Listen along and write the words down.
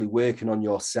working on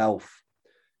yourself.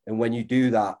 And when you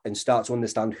do that and start to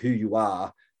understand who you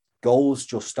are, goals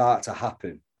just start to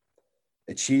happen.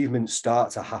 Achievements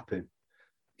start to happen.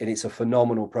 And it's a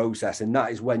phenomenal process. And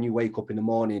that is when you wake up in the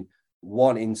morning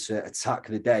wanting to attack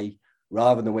the day,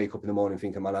 rather than wake up in the morning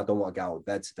thinking, man, I don't want to get out of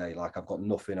bed today. Like, I've got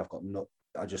nothing. I don't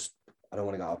want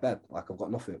to get out of bed. Like, I've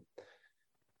got nothing.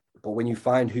 But when you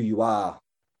find who you are,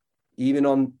 even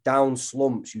on down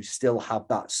slumps, you still have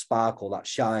that sparkle, that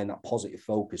shine, that positive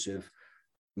focus of,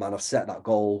 man, I've set that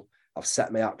goal. I've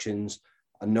set my actions.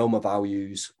 I know my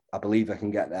values. I believe I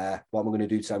can get there. What am I going to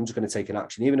do today? I'm just going to take an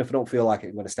action. Even if I don't feel like it,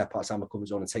 I'm going to step outside my comfort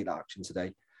zone and take that action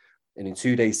today. And in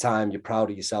 2 days' time, you're proud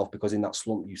of yourself because in that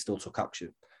slump, you still took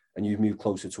action and you've moved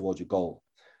closer towards your goal.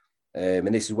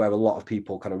 And this is where a lot of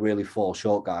people kind of really fall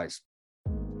short, guys.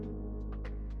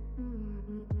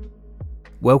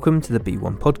 Welcome to the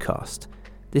B1 podcast.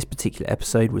 This particular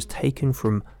episode was taken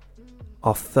from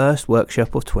our first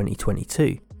workshop of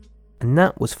 2022, and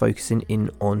that was focusing in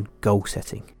on goal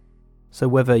setting. So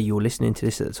whether you're listening to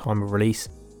this at the time of release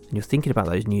and you're thinking about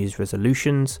those New Year's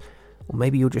resolutions, or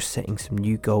maybe you're just setting some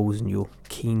new goals and you're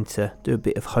keen to do a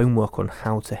bit of homework on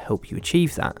how to help you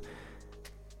achieve that,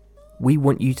 we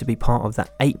want you to be part of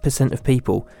that 8% of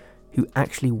people who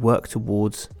actually work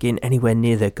towards getting anywhere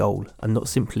near their goal and not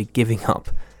simply giving up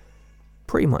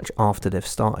pretty much after they've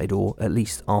started, or at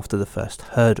least after the first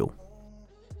hurdle.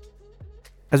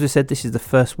 As we said, this is the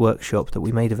first workshop that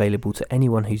we made available to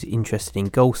anyone who's interested in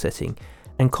goal setting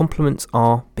and complements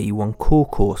our B1 core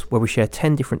course, where we share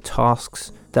 10 different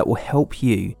tasks that will help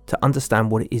you to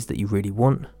understand what it is that you really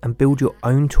want and build your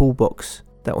own toolbox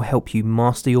that will help you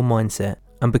master your mindset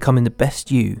and becoming the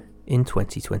best you in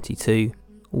 2022,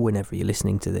 or whenever you're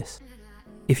listening to this.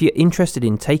 If you're interested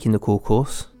in taking the core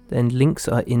course, then links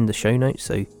are in the show notes,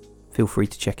 so feel free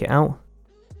to check it out.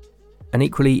 And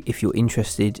equally, if you're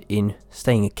interested in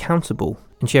staying accountable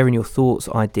and sharing your thoughts,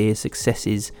 ideas,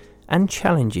 successes and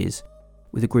challenges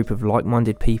with a group of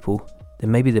like-minded people,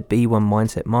 then maybe the B1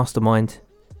 Mindset Mastermind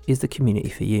is the community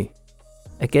for you.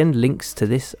 Again, links to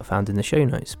this are found in the show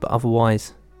notes, but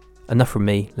otherwise, enough from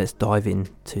me, let's dive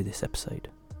into this episode.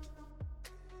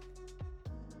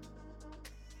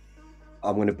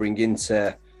 I'm going to bring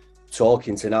into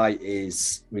talking tonight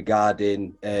is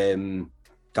regarding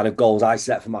kind of goals I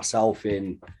set for myself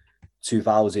in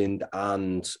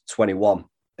 2021.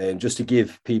 Just to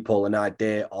give people an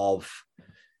idea of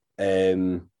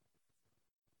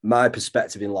my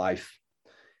perspective in life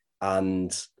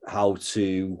and how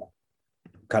to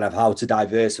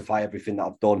diversify everything that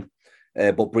I've done,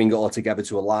 but bring it all together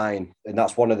to align. And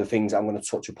that's one of the things I'm going to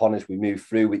touch upon as we move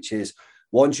through, which is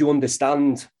once you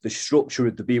understand the structure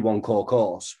of the B1 core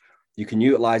course, you can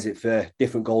utilize it for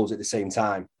different goals at the same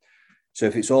time. So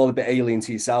if it's all a bit alien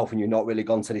to yourself and you've not really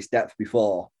gone to this depth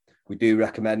before, we do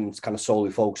recommend kind of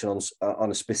solely focusing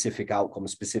on a specific outcome, a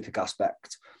specific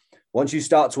aspect. Once you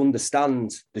start to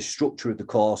understand the structure of the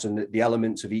course and the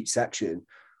elements of each section,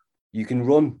 you can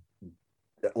run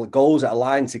goals that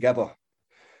align together.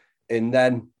 And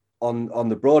then on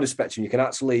the broader spectrum, you can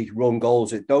actually run goals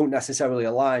that don't necessarily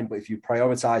align, but if you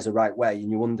prioritize the right way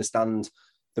and you understand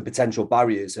the potential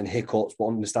barriers and hiccups, but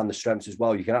understand the strengths as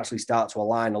well, you can actually start to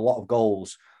align a lot of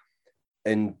goals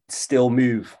and still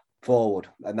move forward.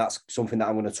 And that's something that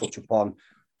I'm going to touch upon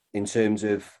in terms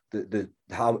of the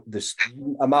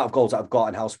amount of goals that I've got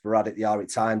and how sporadic they are at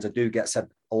times. I do get said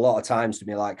a lot of times to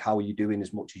me, like, how are you doing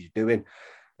as much as you're doing?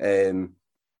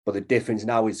 But the difference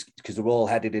now is because they're all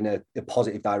headed in a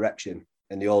positive direction,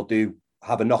 and they all do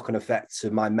have a knock-on effect to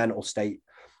my mental state,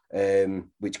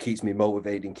 which keeps me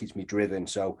motivated and keeps me driven.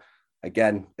 So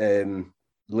again,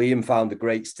 Liam found a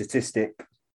great statistic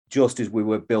just as we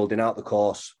were building out the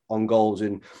course on goals,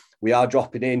 and we are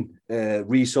dropping in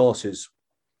resources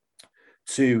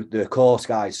to the course,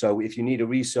 guys. So if you need a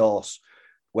resource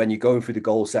when you're going through the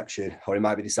goal section, or it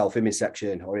might be the self-image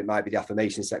section, or it might be the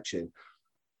affirmation section,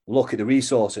 look at the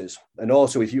resources. And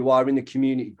also, if you are in the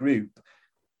community group,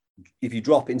 if you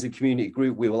drop into the community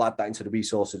group, we will add that into the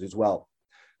resources as well.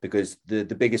 Because the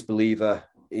biggest believer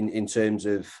in terms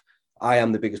of, I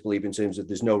am the biggest believer in terms of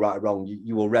there's no right or wrong.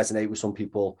 You will resonate with some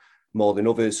people more than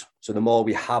others. So the more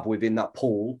we have within that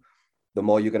pool, the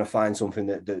more you're going to find something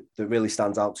that really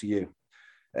stands out to you.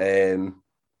 And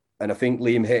I think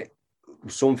Liam hit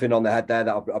something on the head there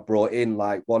that I brought in.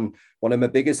 Like one of my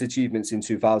biggest achievements in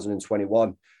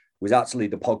 2021 was actually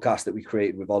the podcast that we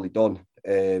created with Ollie Dunn,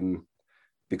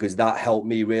 because that helped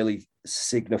me really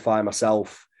signify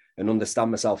myself and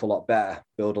understand myself a lot better,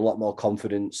 build a lot more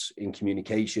confidence in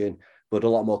communication, build a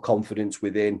lot more confidence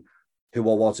within who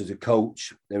I was as a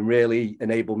coach, and really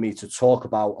enabled me to talk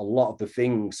about a lot of the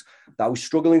things that I was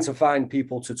struggling to find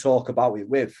people to talk about it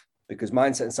with, because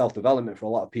mindset and self-development for a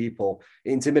lot of people,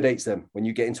 it intimidates them when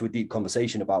you get into a deep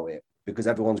conversation about it, because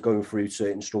everyone's going through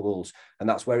certain struggles, and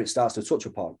that's where it starts to touch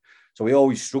upon. So we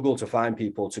always struggle to find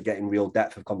people to get in real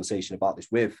depth of conversation about this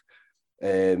with.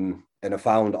 And I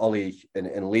found Ollie and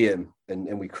Liam,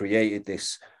 and we created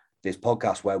this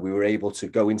podcast where we were able to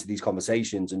go into these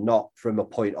conversations, and not from a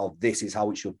point of this is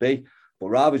how it should be, but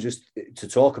rather just to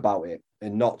talk about it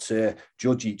and not to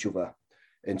judge each other,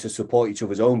 and to support each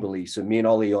other's own beliefs. And me and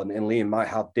Ollie and Liam might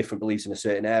have different beliefs in a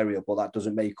certain area, but that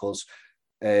doesn't make us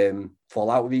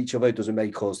fall out with each other. It doesn't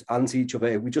make us anti each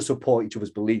other. We just support each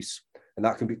other's beliefs, and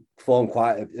that can form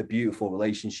quite a beautiful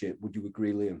relationship. Would you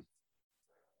agree, Liam?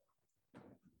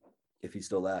 If he's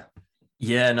still there.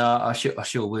 Yeah, no, I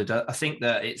sure would. I think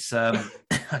that it's I'm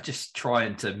just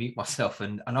trying to mute myself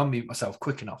and unmute myself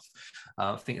quick enough.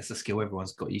 I think it's a skill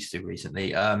everyone's got used to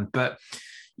recently. But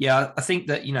yeah, I think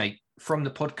that, from the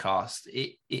podcast,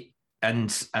 it and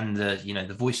the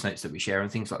the voice notes that we share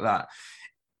and things like that,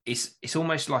 it's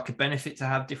almost like a benefit to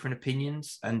have different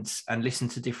opinions and listen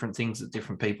to different things that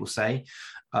different people say,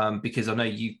 because I know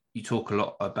you talk a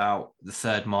lot about the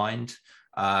third mind.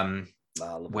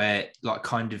 Where like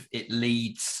kind of it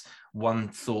leads, one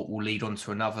thought will lead on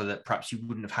to another that perhaps you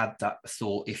wouldn't have had that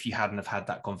thought if you hadn't have had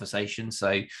that conversation.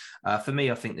 So for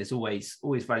me, I think there's always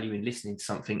value in listening to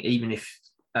something, even if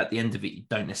at the end of it you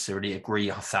don't necessarily agree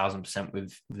 1,000%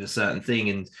 with a certain thing.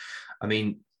 And I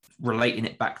mean, relating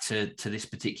it back to this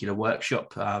particular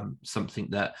workshop, something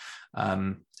that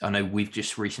I know we've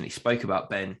just recently spoke about,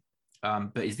 Ben,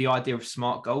 but is the idea of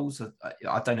SMART goals.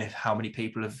 I don't know how many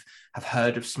people have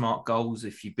heard of SMART goals.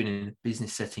 If you've been in a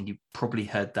business setting, you've probably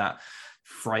heard that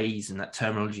phrase and that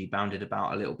terminology bounded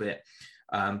about a little bit.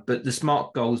 But the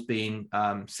SMART goals being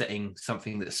setting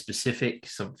something that's specific,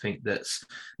 something that's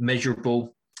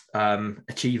measurable,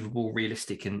 achievable,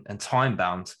 realistic, and time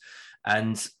bound.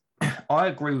 And I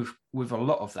agree with a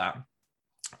lot of that.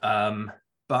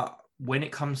 But when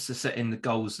it comes to setting the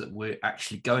goals that we're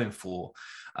actually going for,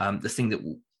 the thing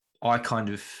that I kind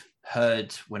of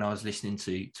heard when I was listening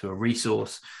to a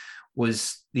resource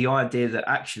was the idea that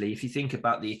actually, if you think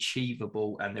about the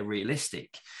achievable and the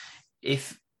realistic,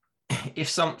 if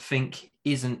something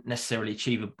isn't necessarily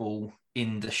achievable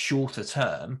in the shorter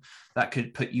term, that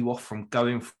could put you off from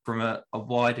going from a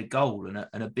wider goal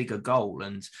and a bigger goal.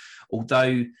 And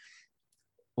although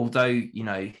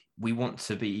we want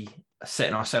to be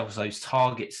setting ourselves those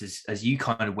targets, as you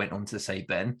kind of went on to say,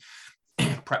 Ben,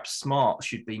 perhaps SMART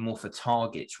should be more for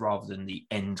targets rather than the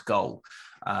end goal.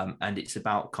 And it's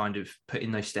about kind of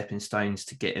putting those stepping stones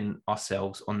to getting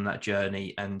ourselves on that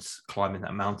journey and climbing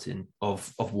that mountain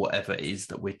of whatever it is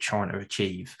that we're trying to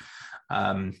achieve.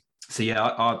 So yeah,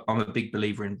 I'm a big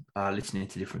believer in listening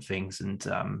to different things, and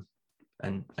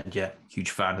yeah,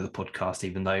 huge fan of the podcast,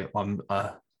 even though I'm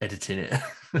editing it.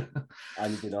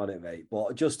 And you've been on it, mate.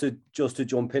 But just to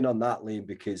jump in on that, Liam,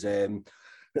 because let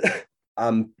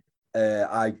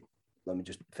me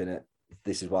just finish.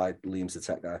 This is why Liam's the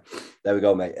tech guy. There we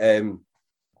go, mate.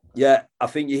 Yeah, I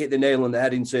think you hit the nail on the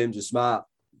head in terms of SMART.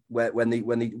 When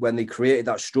they created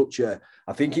that structure,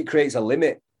 I think it creates a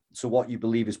limit to what you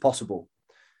believe is possible.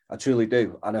 I truly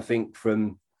do. And I think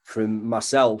from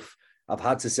myself, I've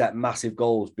had to set massive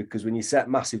goals, because when you set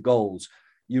massive goals,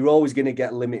 you're always going to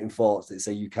get limiting thoughts that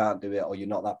say you can't do it or you're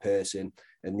not that person.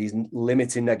 And these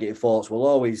limiting negative thoughts will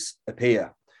always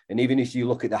appear. And even if you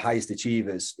look at the highest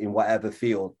achievers in whatever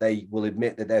field, they will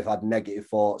admit that they've had negative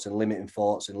thoughts and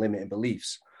limiting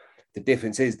beliefs. The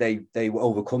difference is they will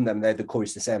overcome them. They have the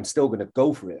courage to say, I'm still going to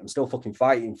go for it. I'm still fucking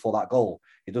fighting for that goal.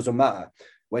 It doesn't matter.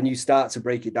 When you start to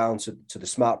break it down to the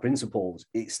SMART principles,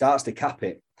 it starts to cap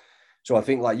it. So I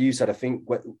think, like you said, I think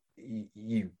what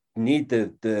you need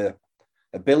the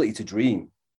ability to dream,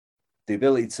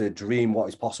 what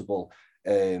is possible,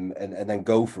 and then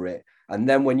go for it. And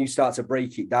then when you start to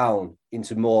break it down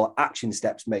into more action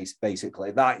steps,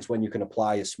 basically, that is when you can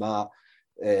apply a SMART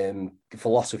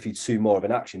philosophy to more of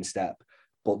an action step.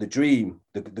 But the dream,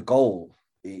 the goal,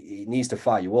 it needs to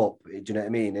fire you up. Do you know what I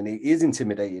mean? And it is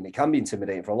intimidating. It can be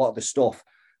intimidating. For a lot of the stuff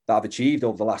that I've achieved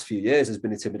over the last few years has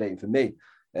been intimidating for me.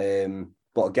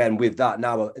 But again, with that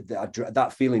now,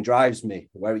 that feeling drives me,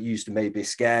 where it used to maybe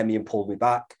scare me and pull me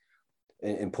back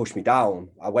and push me down.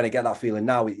 When I get that feeling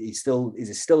now, it's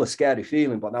still a scary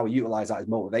feeling, but now I utilize that as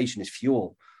motivation, as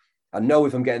fuel. I know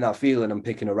if I'm getting that feeling, I'm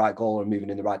picking the right goal and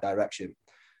moving in the right direction.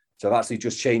 So I've actually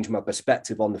just changed my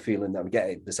perspective on the feeling that I'm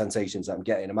getting, the sensations that I'm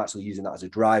getting. I'm actually using that as a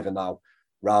driver now,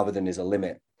 rather than as a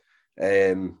limit.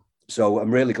 So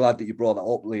I'm really glad that you brought that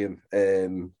up, Liam.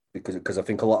 because I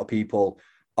think a lot of people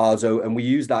are so, and we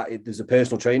use that. There's a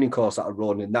personal training course that I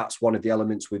run, and that's one of the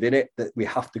elements within it that we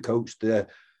have to coach the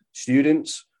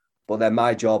students. But then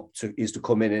my job is to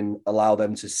come in and allow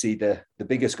them to see the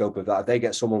bigger scope of that. If they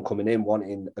get someone coming in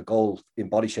wanting a goal in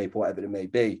body shape or whatever it may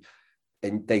be,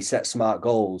 and they set smart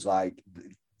goals, like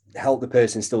help the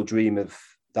person still dream of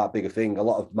that bigger thing. A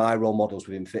lot of my role models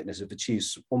within fitness have achieved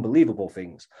unbelievable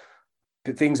things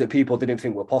that people didn't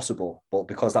think were possible, but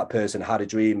because that person had a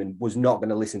dream and was not going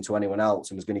to listen to anyone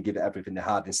else and was going to give it everything they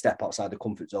had and step outside the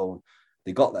comfort zone,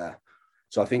 they got there.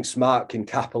 So I think smart can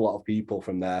cap a lot of people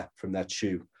from their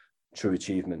true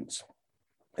achievements.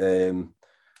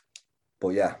 But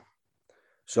yeah,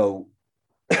 so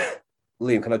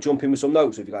Liam, can I jump in with some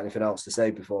notes? Have you got anything else to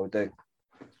say before we do?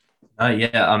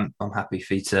 Yeah, I'm happy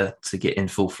for you to get in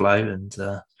full flow and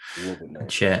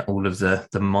share all of the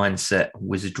mindset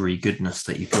wizardry goodness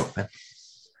that you've got, Ben.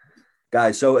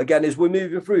 Guys, so again, as we're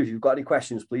moving through, if you've got any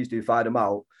questions, please do fire them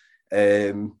out.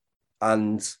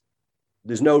 And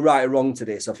there's no right or wrong to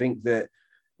this. I think that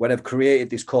when I've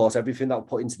created this course, everything that I've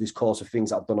put into this course are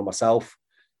things that I've done on myself.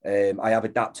 I have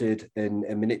adapted and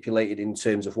manipulated in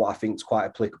terms of what I think is quite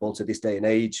applicable to this day and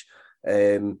age.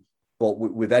 But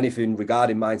with anything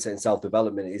regarding mindset and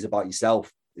self-development, it is about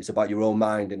yourself. It's about your own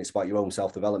mind and it's about your own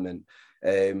self-development.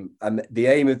 And the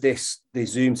aim of this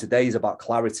Zoom today is about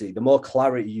clarity. The more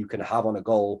clarity you can have on a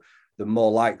goal, the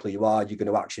more likely you are you're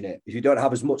going to action it. If you don't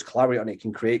have as much clarity on it, it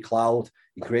can create cloud,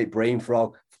 it can create brain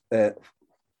fog,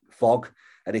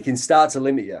 and it can start to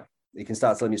limit you.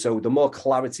 So the more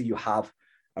clarity you have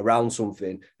around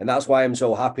something, and that's why I'm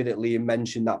so happy that Liam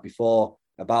mentioned that before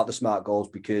about the SMART goals,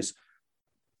 because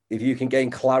if you can gain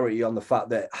clarity on the fact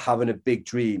that having a big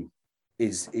dream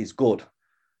is good,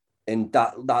 and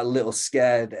that little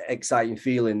scared, exciting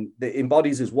feeling that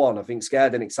embodies as one, I think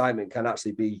scared and excitement can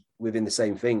actually be within the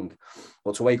same thing.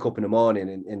 But to wake up in the morning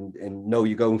and know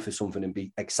you're going for something and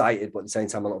be excited, but at the same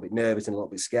time a little bit nervous and a little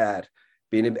bit scared,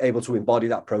 being able to embody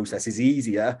that process is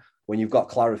easier when you've got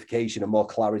clarification and more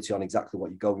clarity on exactly what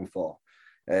you're going for.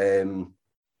 And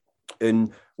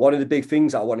one of the big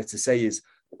things I wanted to say is,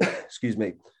 excuse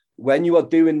me, when you are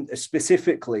doing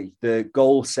specifically the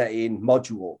goal setting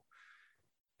module,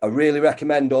 I really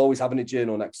recommend always having a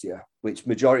journal next to you, which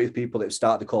majority of people that have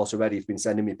started the course already have been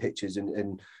sending me pictures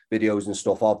and videos and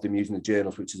stuff of them using the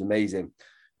journals, which is amazing.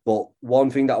 But one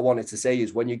thing that I wanted to say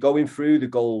is when you're going through the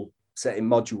goal setting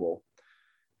module,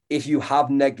 if you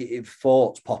have negative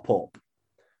thoughts pop up,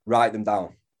 write them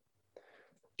down.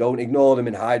 Don't ignore them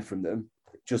and hide from them.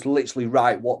 Just literally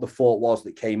write what the thought was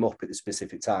that came up at the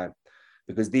specific time,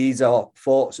 because these are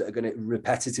thoughts that are going to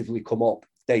repetitively come up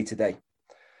day to day.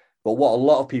 But what a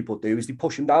lot of people do is they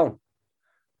push them down.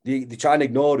 They try and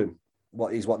ignore them,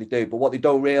 what they do. But what they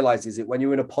don't realize is that when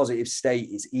you're in a positive state,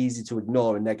 it's easy to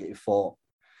ignore a negative thought.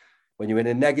 When you're in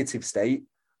a negative state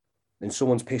and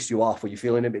someone's pissed you off, or you're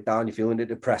feeling a bit down, you're feeling a bit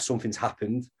depressed, something's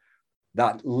happened,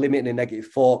 that limiting a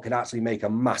negative thought can actually make a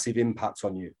massive impact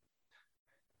on you.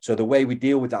 So the way we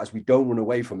deal with that is we don't run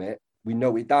away from it, we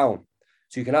note it down.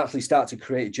 So you can actually start to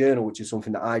create a journal, which is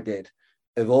something that I did,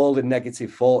 of all the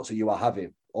negative thoughts that you are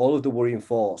having, all of the worrying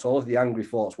thoughts, all of the angry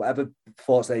thoughts, whatever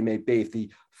thoughts they may be. If they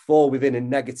fall within a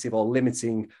negative or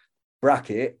limiting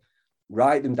bracket,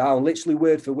 write them down, literally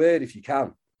word for word if you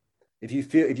can.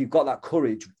 If you've got that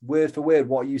courage, word for word,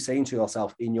 what are you saying to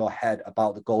yourself in your head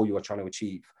about the goal you are trying to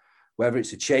achieve? Whether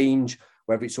it's a change,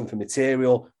 whether it's something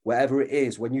material, whatever it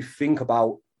is, when you think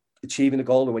about achieving the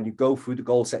goal and when you go through the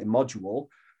goal setting module,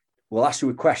 we'll ask you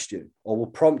a question or we'll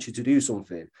prompt you to do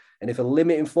something. And if a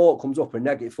limiting thought comes up or a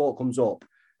negative thought comes up,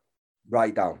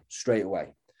 write down straight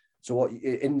away. So what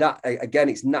in that, again,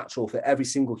 it's natural for every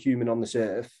single human on this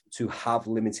earth to have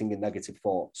limiting and negative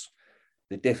thoughts.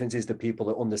 The difference is the people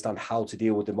that understand how to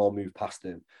deal with them or move past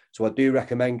them. So I do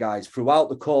recommend, guys, throughout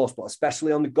the course, but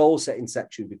especially on the goal setting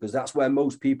section, because that's where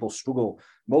most people struggle.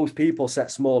 Most people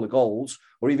set smaller goals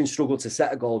or even struggle to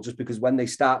set a goal just because when they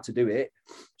start to do it,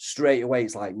 straight away,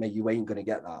 it's like, mate, you ain't going to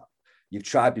get that. You've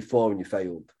tried before and you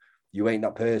failed. You ain't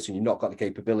that person. You've not got the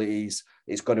capabilities.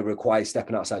 It's going to require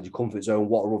stepping outside your comfort zone.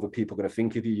 What are other people going to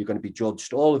think of you? You're going to be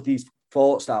judged. All of these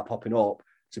thoughts start popping up.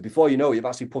 So before you know it, you've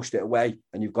actually pushed it away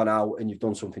and you've gone out and you've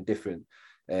done something different.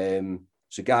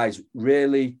 So guys,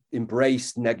 really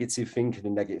embrace negative thinking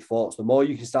and negative thoughts. The more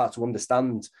you can start to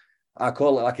understand, I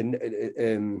call it like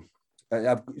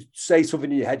say something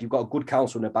in your head. You've got a good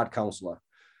counselor and a bad counsellor.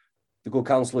 The good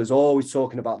counsellor is always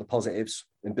talking about the positives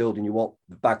and building you up.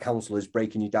 The bad counsellor is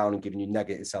breaking you down and giving you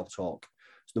negative self-talk.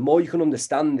 So the more you can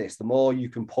understand this, the more you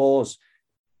can pause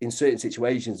in certain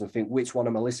situations and think, which one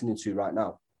am I listening to right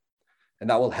now? And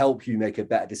that will help you make a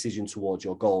better decision towards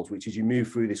your goals, which as you move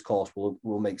through this course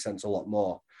will make sense a lot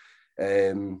more.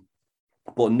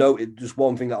 But no, just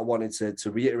one thing that I wanted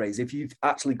to reiterate is if you've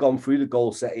actually gone through the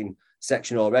goal setting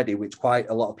section already, which quite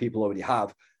a lot of people already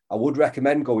have, I would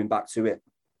recommend going back to it,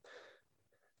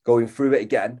 going through it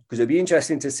again, because it'd be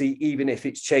interesting to see, even if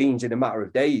it's changed in a matter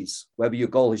of days, whether your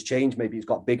goal has changed, maybe it's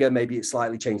got bigger, maybe it's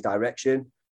slightly changed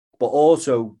direction, but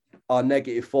also are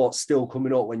negative thoughts still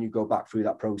coming up when you go back through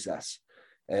that process?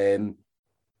 And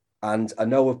I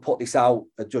know I've put this out,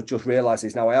 I just realised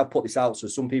this now, I have put this out, so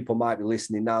some people might be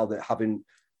listening now that haven't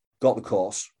got the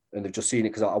course and they've just seen it,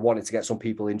 because I wanted to get some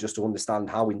people in just to understand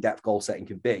how in-depth goal setting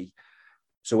can be.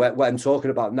 So what I'm talking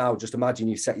about now, just imagine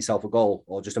you set yourself a goal,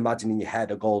 or just imagine in your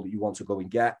head a goal that you want to go and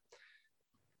get.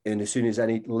 And as soon as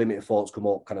any limited thoughts come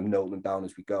up, kind of note them down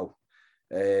as we go.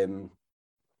 Liam,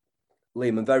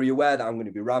 I'm very aware that I'm going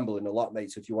to be rambling a lot,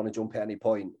 mate. So if you want to jump at any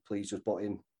point, please just butt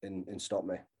in and stop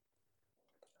me.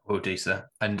 Will do, sir.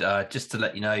 And just to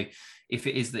let you know, if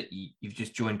it is that you've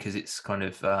just joined because it's kind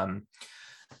of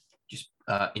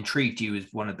intrigued you with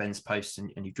one of Ben's posts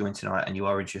and you've joined tonight and you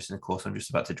are interested in the course, I'm just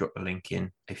about to drop the link in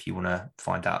if you want to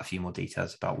find out a few more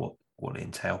details about what it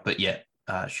entails. But yeah,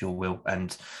 sure will.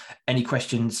 And any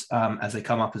questions as they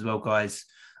come up as well, guys,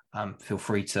 feel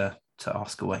free to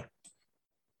ask away.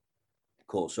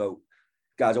 Cool. So,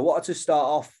 guys, I wanted to start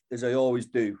off, as I always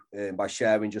do, by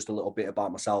sharing just a little bit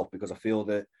about myself, because I feel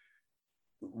that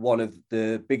one of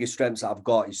the biggest strengths that I've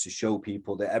got is to show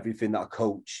people that everything that I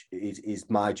coach is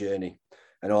my journey.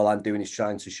 And all I'm doing is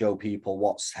trying to show people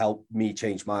what's helped me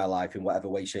change my life in whatever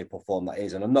way, shape or form that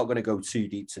is. And I'm not going to go too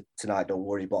deep tonight, don't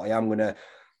worry, but I am going to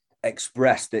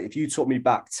express that if you took me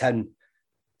back 10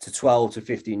 to 12 to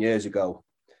 15 years ago,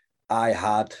 I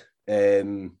had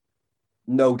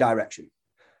no direction.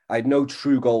 I had no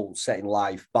true goals set in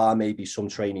life, bar maybe some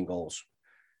training goals.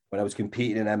 When I was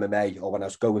competing in MMA or when I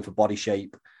was going for body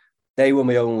shape, they were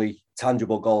my only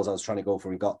tangible goals I was trying to go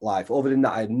for in life. Other than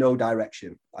that, I had no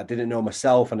direction. I didn't know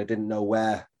myself and I didn't know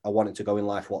where I wanted to go in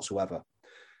life whatsoever.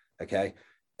 Okay.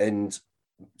 And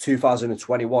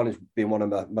 2021 has been one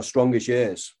of my strongest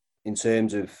years in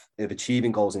terms of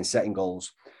achieving goals and setting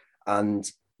goals. And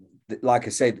like I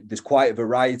said, there's quite a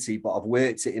variety, but I've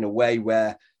worked it in a way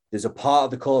where there's a part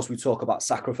of the course we talk about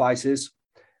sacrifices,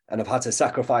 and I've had to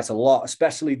sacrifice a lot,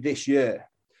 especially this year.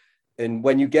 And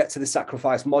when you get to the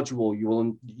sacrifice module,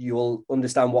 you will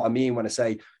understand what I mean when I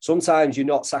say sometimes you're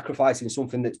not sacrificing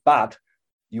something that's bad.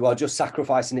 You are just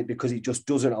sacrificing it because it just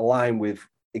doesn't align with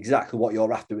exactly what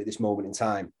you're after at this moment in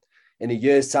time. In a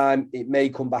year's time, it may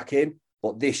come back in.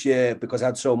 But this year, because I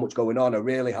had so much going on, I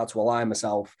really had to align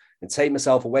myself and take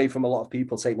myself away from a lot of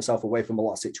people, take myself away from a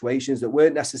lot of situations that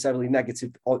weren't necessarily negative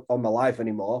on my life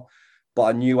anymore. But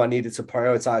I knew I needed to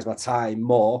prioritize my time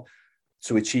more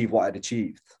to achieve what I'd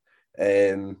achieved.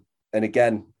 And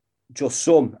again, just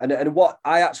some. And what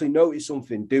I actually noticed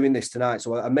something doing this tonight.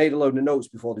 So I made a load of notes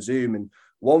before the Zoom. And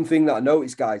one thing that I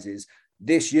noticed, guys, is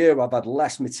this year I've had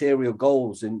less material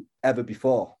goals than ever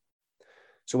before.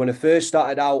 So when I first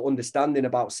started out understanding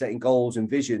about setting goals and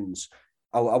visions,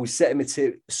 I was setting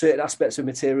certain aspects of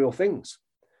material things.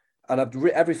 And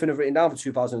everything I've written down for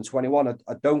 2021,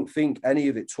 I don't think any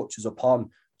of it touches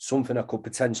upon something I could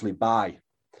potentially buy.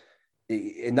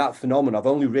 In that phenomenon, I've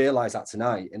only realised that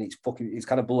tonight, and it's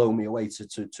kind of blown me away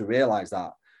to realise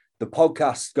that. The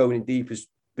podcast Going in Deep has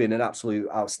been an absolute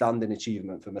outstanding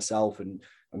achievement for myself, and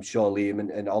I'm sure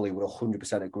Liam and Ollie would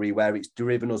 100% agree, where it's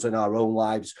driven us in our own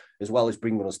lives as well as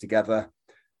bringing us together.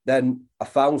 Then I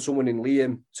found someone in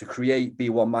Liam to create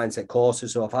B1 Mindset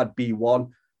courses. So I've had B1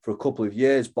 for a couple of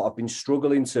years, but I've been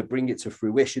struggling to bring it to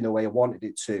fruition the way I wanted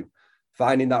it to.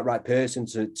 Finding that right person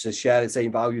to share the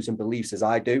same values and beliefs as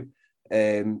I do.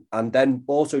 And then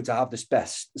also to have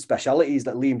the specialities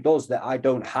that Liam does that I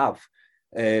don't have.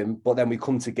 But then we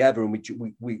come together and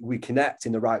we connect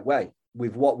in the right way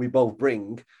with what we both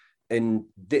bring. And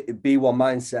B1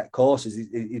 Mindset courses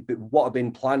is what I've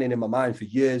been planning in my mind for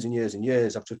years and years and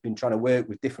years. I've just been trying to work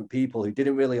with different people who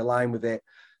didn't really align with it,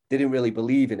 didn't really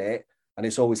believe in it, and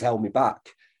it's always held me back.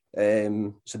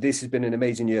 So this has been an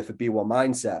amazing year for B1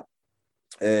 Mindset.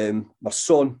 My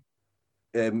son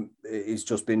it's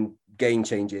just been game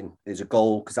changing. Is a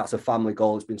goal, because that's a family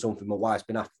goal. It's been something my wife's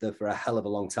been after for a hell of a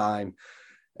long time.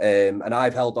 And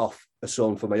I've held off a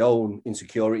son for my own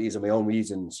insecurities and my own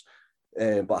reasons.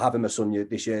 But having my son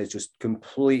this year has just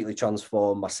completely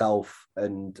transformed myself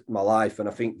and my life. And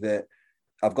I think that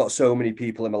I've got so many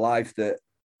people in my life that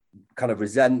kind of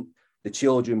resent the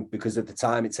children because of the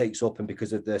time it takes up and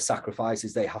because of the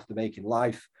sacrifices they have to make in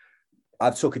life.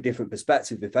 I've took a different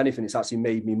perspective. If anything, it's actually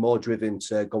made me more driven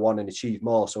to go on and achieve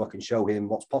more so I can show him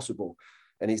what's possible.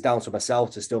 And it's down to myself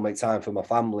to still make time for my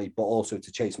family, but also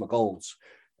to chase my goals.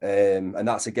 And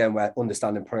that's, again, where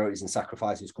understanding priorities and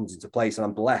sacrifices comes into place. And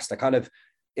I'm blessed. I kind of,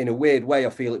 in a weird way,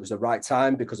 I feel it was the right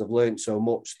time because I've learned so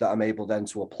much that I'm able then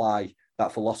to apply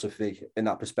that philosophy and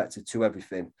that perspective to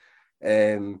everything.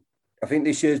 I think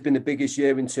this year has been the biggest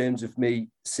year in terms of me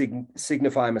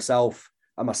signifying myself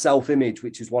and my self-image,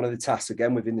 which is one of the tasks,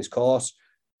 again, within this course,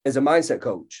 as a mindset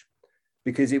coach.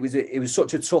 Because it was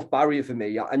such a tough barrier for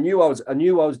me. I knew I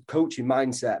was coaching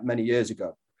mindset many years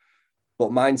ago, but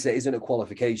mindset isn't a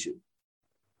qualification.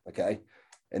 Okay.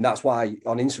 And that's why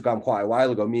on Instagram quite a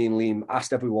while ago, me and Liam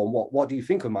asked everyone, what do you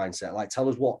think of mindset? Like, tell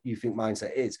us what you think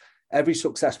mindset is. Every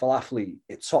successful athlete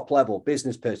at top level,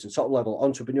 business person, top level,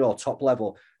 entrepreneur, top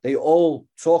level, they all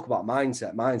talk about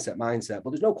mindset, but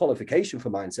there's no qualification for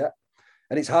mindset.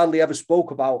 And it's hardly ever spoke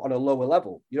about on a lower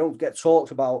level. You don't get talked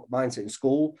about mindset in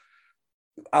school.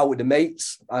 Out with the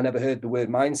mates, I never heard the word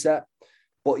mindset,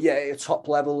 but yeah, at a top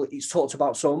level, it's talked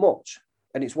about so much.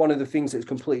 And it's one of the things that's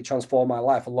completely transformed my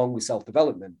life, along with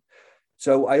self-development.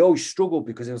 So I always struggled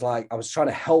because it was like, I was trying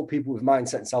to help people with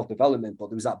mindset and self-development, but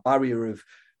there was that barrier of,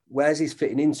 where's this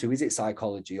fitting into? Is it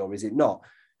psychology or is it not?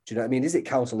 Do you know what I mean? Is it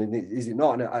counseling? Is it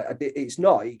not? And it's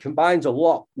not. It combines a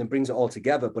lot and brings it all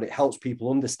together, but it helps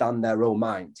people understand their own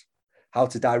mind, how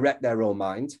to direct their own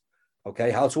mind.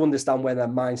 Okay, how to understand when their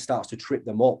mind starts to trip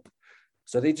them up.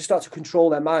 So they just start to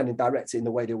control their mind and direct it in the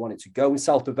way they want it to go. And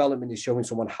self-development is showing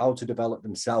someone how to develop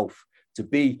themselves to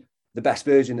be the best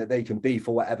version that they can be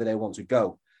for whatever they want to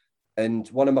go. And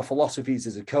one of my philosophies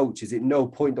as a coach is, at no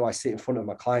point do I sit in front of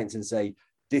my clients and say,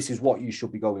 this is what you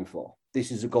should be going for. This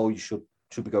is a goal you should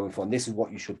be going for. And this is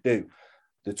what you should do.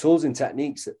 The tools and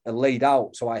techniques are laid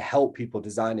out, so I help people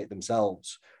design it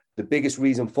themselves. The biggest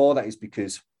reason for that is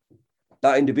because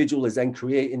that individual is then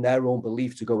creating their own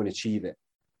belief to go and achieve it.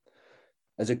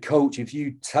 As a coach, if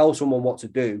you tell someone what to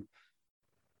do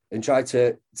and try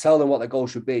to tell them what their goal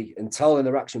should be and tell them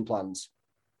their action plans,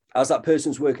 as that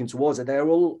person's working towards it, they're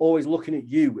always looking at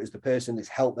you as the person that's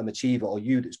helped them achieve it, or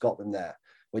you that's got them there.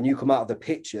 When you come out of the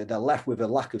picture, they're left with a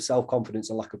lack of self-confidence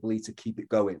and lack of belief to keep it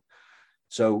going.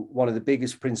 So one of the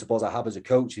biggest principles I have as a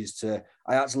coach is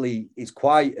it's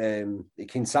quite, it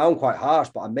can sound quite harsh,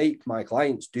 but I make my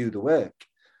clients do the work.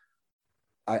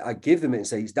 I give them it and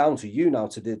say, it's down to you now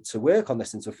to work on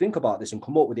this and to think about this and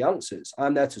come up with the answers.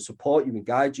 I'm there to support you and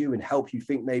guide you and help you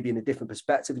think maybe in a different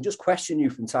perspective and just question you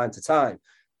from time to time,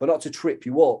 but not to trip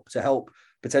you up, to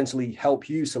potentially help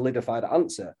you solidify the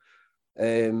answer.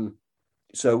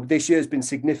 So this year has been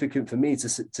significant for me to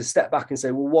step back and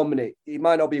say, well, 1 minute, it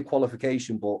might not be a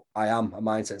qualification, but I am a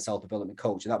mindset and self-development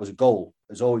coach. And that was a goal.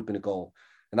 There's always been a goal.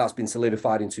 And that's been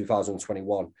solidified in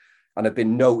 2021. And I've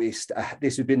been noticed.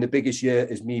 This has been the biggest year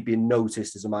as me being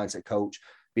noticed as a mindset coach,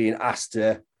 being asked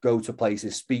to go to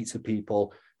places, speak to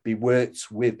people, be worked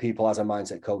with people as a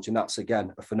mindset coach. And that's,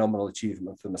 again, a phenomenal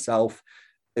achievement for myself,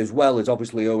 as well as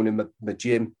obviously owning my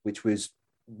gym, which was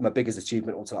my biggest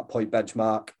achievement up to that point,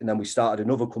 Benchmark. And then we started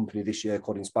another company this year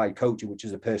called Inspired Coaching, which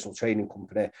is a personal training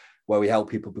company where we help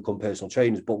people become personal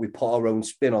trainers, but we put our own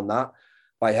spin on that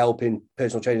by helping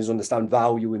personal trainers understand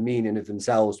value and meaning of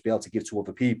themselves to be able to give to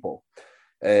other people.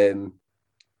 And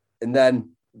then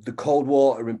the cold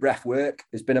water and breath work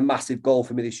has been a massive goal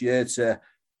for me this year to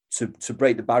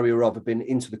break the barrier of. I've been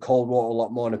into the cold water a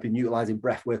lot more, and I've been utilizing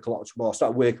breath work a lot more. I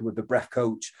started working with the breath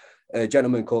coach, a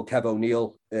gentleman called Kev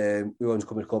O'Neill, who owns a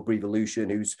company called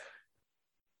Breathevolution,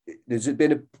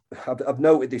 I've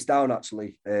noted this down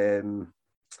actually.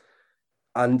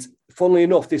 And funnily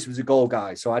enough, this was a goal,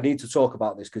 guys. So I need to talk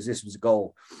about this because this was a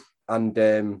goal. And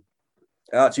I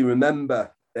actually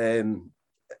remember, sitting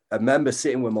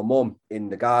with my mum in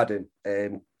the garden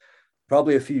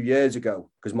probably a few years ago,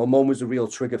 because my mum was a real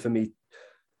trigger for me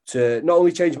to not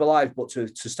only change my life, but to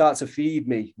start to feed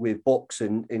me with books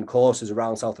and in courses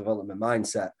around self-development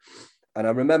mindset. And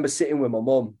I remember sitting with my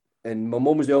mum, and my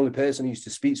mum was the only person I used to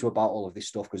speak to about all of this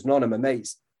stuff, because none of my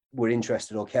mates were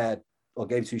interested or cared or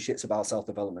gave two shits about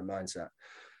self-development mindset.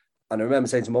 And I remember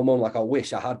saying to my mum, like, I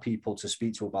wish I had people to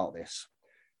speak to about this.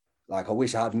 Like, I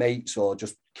wish I had mates or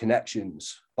just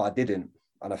connections, but I didn't.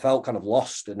 And I felt kind of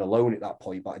lost and alone at that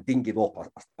point, but I didn't give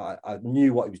up. I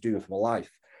knew what I was doing for my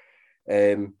life.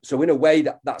 So in a way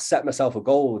that set myself a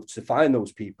goal to find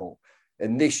those people.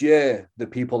 And this year, the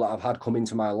people that I've had come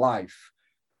into my life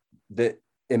that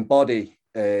embody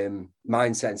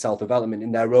mindset and self-development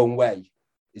in their own way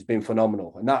has been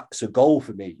phenomenal. And that's a goal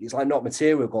for me. It's like not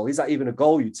material goal. Is that even a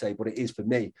goal, you'd say? But it is for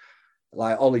me.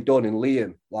 Like Ollie Dunn and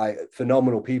Liam, like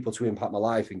phenomenal people to impact my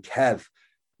life. And Kev,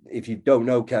 if you don't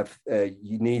know Kev,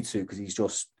 you need to, because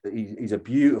he's a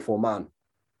beautiful man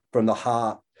from the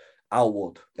heart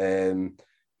outward.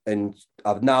 And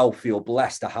I now feel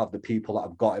blessed to have the people that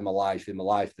I've got in my life,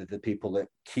 the people that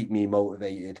keep me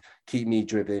motivated, keep me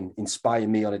driven, inspire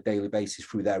me on a daily basis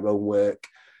through their own work.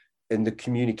 And the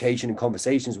communication and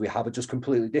conversations we have are just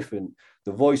completely different.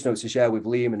 The voice notes I share with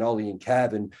Liam and Ollie and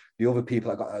Kev and the other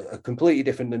people I got are completely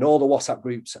different than all the WhatsApp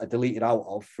groups I deleted out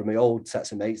of from my old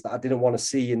sets of mates that I didn't want to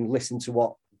see and listen to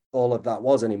what all of that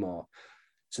was anymore.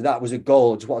 So that was a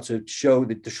goal. I just wanted to show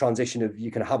the transition of you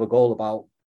can have a goal about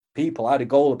people. I had a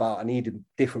goal about I needed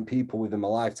different people within my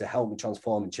life to help me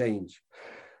transform and change.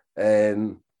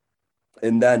 And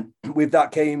then with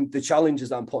that came the challenges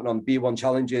that I'm putting on, B1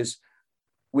 challenges,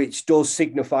 which does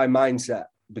signify mindset,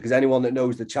 because anyone that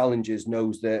knows the challenges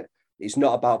knows that it's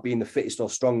not about being the fittest or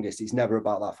strongest. It's never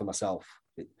about that for myself.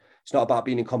 It's not about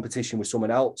being in competition with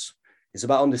someone else. It's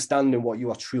about understanding what you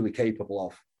are truly capable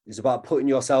of. It's about putting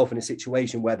yourself in a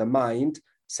situation where the mind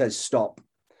says stop,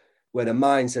 where the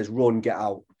mind says run, get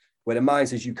out, where the mind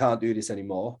says you can't do this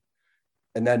anymore.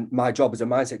 And then my job as a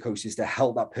mindset coach is to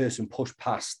help that person push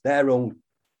past their own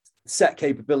set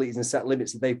capabilities and set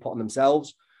limits that they've put on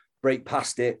themselves, break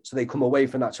past it, so they come away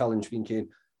from that challenge thinking,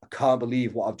 I can't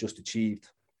believe what I've just achieved.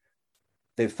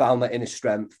 They've found that inner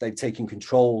strength. They've taken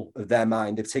control of their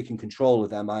mind. They've taken control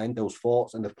of their mind, those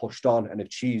thoughts, and they've pushed on and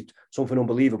achieved something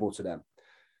unbelievable to them.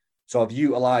 So I've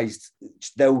utilized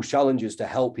those challenges to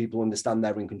help people understand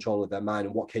they're in control of their mind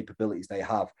and what capabilities they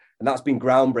have. And that's been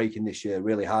groundbreaking this year,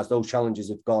 really has. Those challenges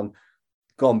have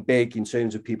gone big in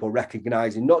terms of people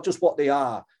recognizing not just what they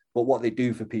are, but what they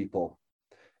do for people.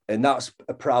 And that's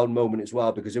a proud moment as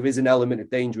well, because there is an element of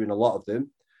danger in a lot of them,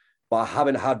 but I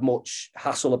haven't had much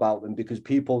hassle about them because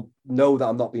people know that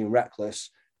I'm not being reckless.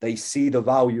 They see the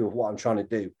value of what I'm trying to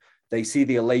do. They see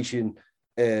the elation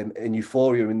and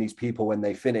euphoria in these people when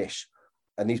they finish.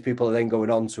 And these people are then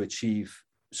going on to achieve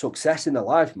success in their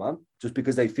life, man, just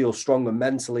because they feel stronger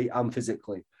mentally and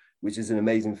physically, which is an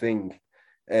amazing thing.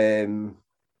 And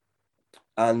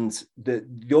the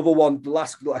other one,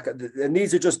 and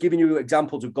these are just giving you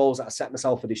examples of goals that I set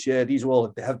myself for this year. These are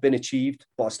all have been achieved,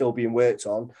 but are still being worked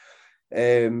on.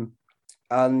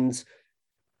 And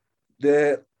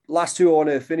the last two I want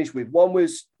to finish with, one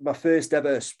was my first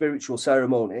ever spiritual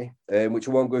ceremony, which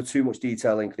I won't go too much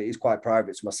detail in because it is quite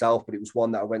private to myself, but it was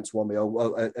one that I went to on my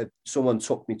own. Someone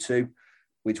took me to,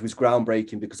 which was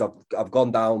groundbreaking because I've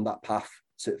gone down that path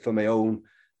for my own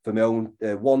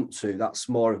want to. That's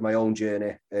more of my own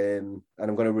journey, and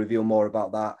I'm going to reveal more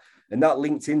about that. And that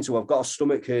linked into, I've got a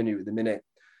stomach hernia at the minute,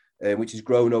 which has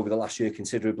grown over the last year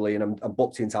considerably, and I'm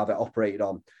booked in to have it operated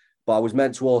on. But I was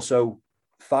meant to also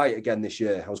fight again this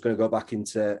year. I was going to go back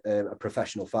into a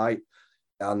professional fight,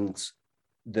 and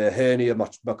the hernia,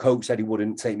 my coach said he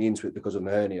wouldn't take me into it because of my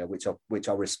hernia, which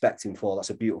I respect him for. That's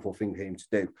a beautiful thing for him to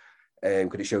do,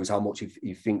 because it shows how much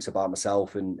he thinks about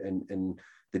myself and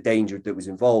the danger that was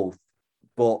involved.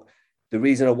 But the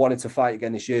reason I wanted to fight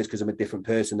again this year is because I'm a different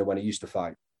person than when I used to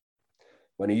fight.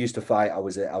 When I used to fight, I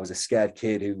was a scared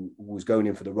kid who was going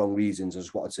in for the wrong reasons. I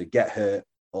just wanted to get hurt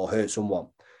or hurt someone.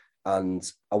 And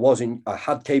I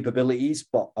had capabilities,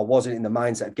 but I wasn't in the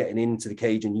mindset of getting into the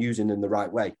cage and using them the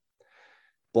right way.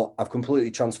 But I've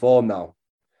completely transformed now.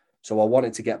 So I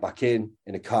wanted to get back in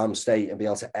a calm state and be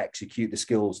able to execute the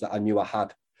skills that I knew I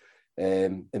had,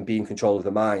 and be in control of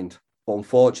the mind. But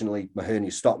unfortunately, my hernia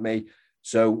stopped me.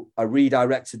 So I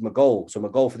redirected my goal. So my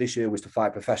goal for this year was to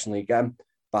fight professionally again,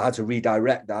 but I had to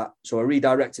redirect that. So I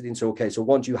redirected into, okay, so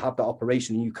once you have that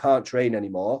operation and you can't train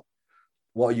anymore,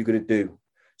 what are you going to do?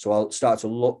 So I'll start to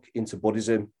look into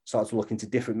Buddhism, start to look into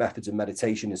different methods of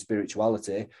meditation and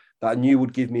spirituality that I knew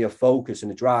would give me a focus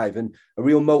and a drive and a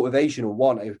real motivational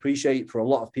one. I appreciate for a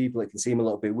lot of people, it can seem a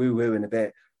little bit woo-woo and a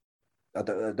bit, I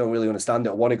don't really understand it.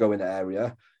 I want to go in that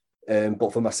area.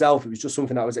 But for myself, it was just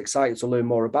something I was excited to learn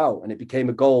more about. And it became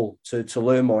a goal to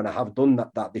learn more. And I have done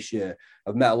that this year.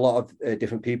 I've met a lot of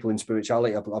different people in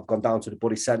spirituality. I've gone down to the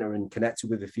Buddhist Center and connected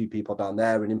with a few people down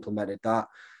there and implemented that.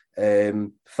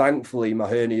 Thankfully, my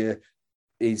hernia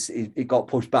it got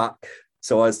pushed back.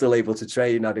 So I was still able to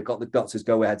train. I'd got the doctor's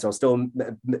go ahead. So I still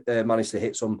managed to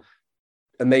hit some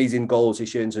amazing goals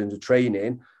this year in terms of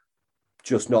training,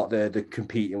 just not the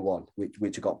competing one,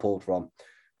 which I got pulled from.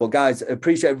 But guys, I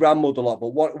appreciate I've rambled a lot,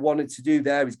 but what I wanted to do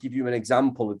there is give you an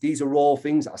example of these are all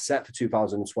things that I set for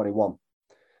 2021.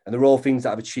 And they're all things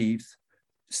that I've achieved,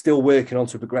 still working on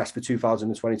to progress for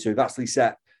 2022. I've actually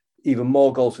set even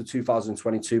more goals for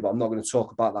 2022, but I'm not going to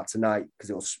talk about that tonight because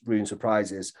it'll ruin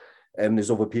surprises. There's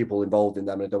other people involved in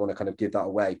them and I don't want to kind of give that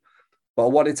away. But I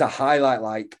wanted to highlight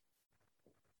like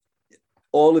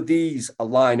all of these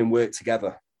align and work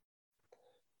together.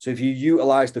 So if you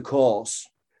utilize the course,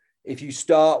 if you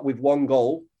start with one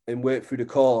goal and work through the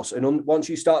course. And once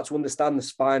you start to understand the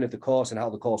spine of the course and how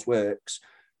the course works,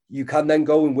 you can then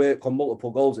go and work on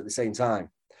multiple goals at the same time.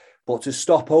 But to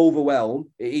stop overwhelm,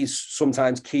 it is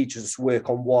sometimes key to just work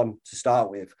on one to start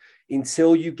with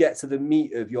until you get to the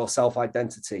meat of your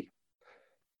self-identity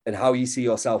and how you see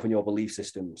yourself and your belief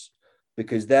systems,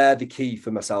 because they're the key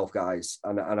for myself, guys.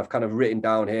 And I've kind of written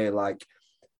down here, like,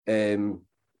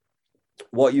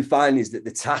 what you find is that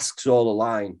the tasks all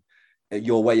align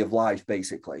your way of life,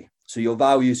 basically. So your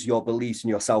values, your beliefs, and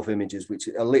your self-images, which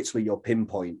are literally your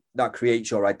pinpoint, that creates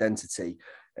your identity.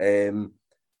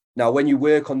 Now, when you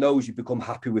work on those, you become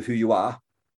happy with who you are,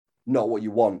 not what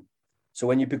you want. So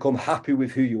when you become happy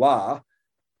with who you are,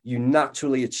 you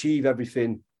naturally achieve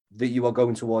everything that you are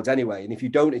going towards anyway. And if you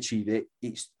don't achieve it,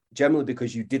 it's generally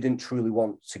because you didn't truly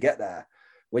want to get there.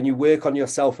 When you work on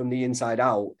yourself from the inside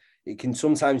out, it can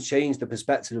sometimes change the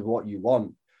perspective of what you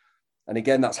want. And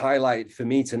again, that's highlighted for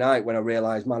me tonight when I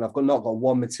realized, man, I've not got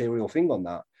one material thing on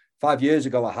that. 5 years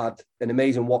ago, I had an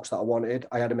amazing watch that I wanted.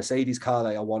 I had a Mercedes car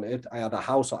that I wanted. I had a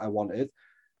house that I wanted.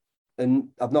 And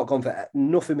I've not gone for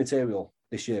nothing material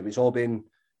this year. It's all been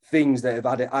things that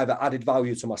have either added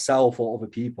value to myself or other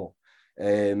people.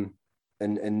 And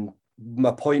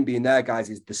my point being there, guys,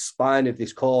 is the spine of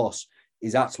this course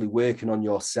is actually working on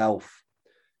yourself.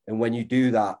 And when you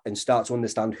do that and start to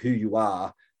understand who you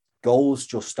are, goals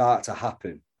just start to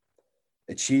happen.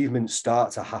 Achievements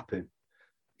start to happen.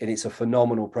 And it's a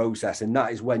phenomenal process. And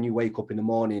that is when you wake up in the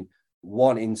morning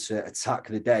wanting to attack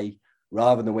the day,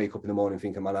 rather than wake up in the morning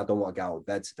thinking, man, I don't want to get out of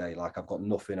bed today. Like, I've got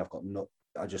nothing. I don't want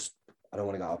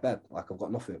to get out of bed. Like, I've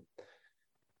got nothing.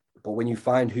 But when you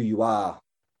find who you are,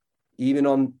 even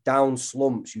on down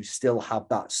slumps, you still have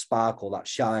that sparkle, that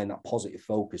shine, that positive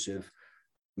focus of,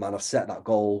 man, I've set that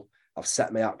goal. I've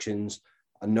set my actions.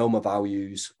 I know my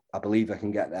values. I believe I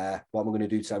can get there. What am I going to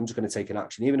do today? I'm just going to take an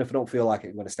action. Even if I don't feel like it,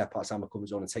 I'm going to step outside my comfort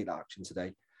zone and take that action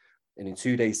today. And in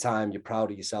 2 days' time, you're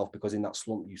proud of yourself because in that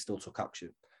slump, you still took action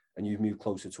and you've moved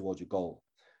closer towards your goal.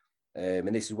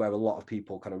 And this is where a lot of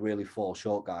people kind of really fall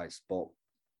short, guys. But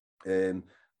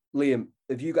Liam,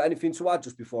 have you got anything to add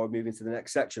just before I move into the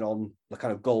next section on the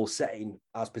kind of goal setting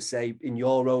as per se in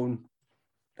your own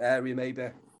area,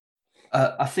 maybe?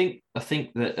 I think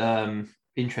that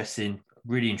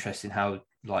really interesting how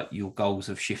like your goals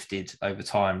have shifted over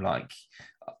time. Like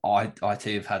I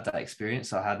too have had that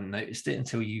experience. I hadn't noticed it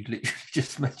until you literally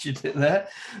just mentioned it there.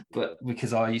 But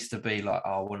because I used to be like, oh,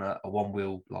 I want a one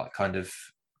wheel like kind of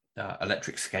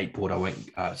electric skateboard. I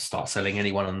won't start selling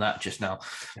anyone on that just now.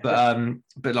 But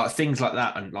like things like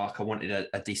that, and like I wanted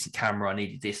a decent camera. I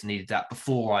needed this, needed that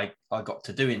before I got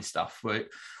to doing stuff.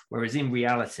 Whereas in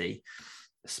reality,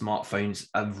 smartphones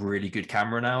are a really good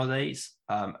camera nowadays.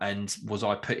 And was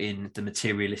I putting the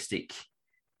materialistic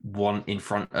one in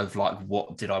front of like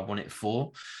what did I want it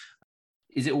for?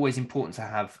 Is it always important to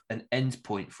have an end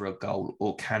point for a goal,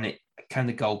 or can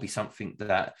the goal be something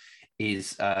that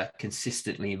is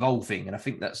consistently evolving? And I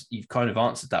think that's, you've kind of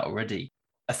answered that already.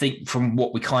 I think from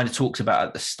what we kind of talked about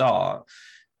at the start,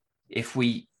 if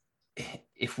we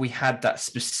had that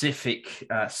specific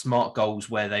SMART goals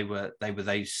where they were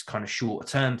those kind of shorter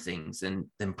term things, then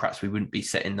perhaps we wouldn't be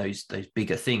setting those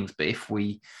bigger things. But if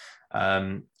we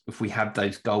had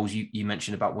those goals, you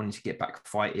mentioned about wanting to get back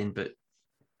fighting, but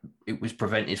it was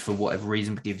prevented for whatever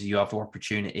reason, but gives you other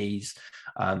opportunities.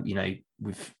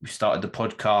 We've started the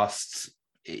podcast.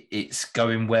 It's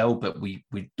going well, but we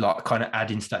like kind of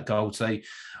add into that goal. So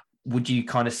would you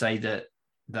kind of say that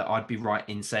I'd be right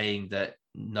in saying that,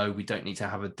 no, we don't need to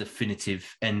have a definitive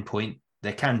endpoint?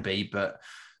 There can be, but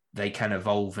they can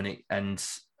evolve, and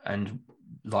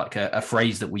like a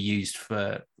phrase that we used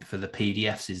for the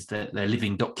PDFs is that they're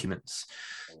living documents.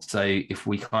 So if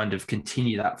we kind of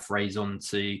continue that phrase on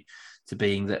to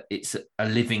being that it's a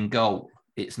living goal,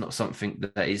 it's not something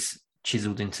that is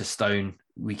chiseled into stone.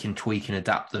 We can tweak and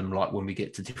adapt them, like when we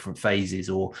get to different phases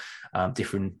or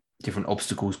different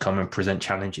obstacles come and present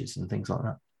challenges and things like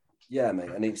that. Yeah, mate,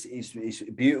 and it's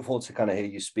beautiful to kind of hear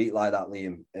you speak like that,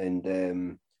 Liam.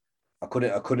 And I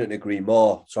couldn't agree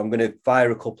more. So I'm going to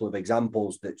fire a couple of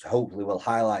examples that hopefully will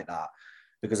highlight that,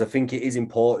 because I think it is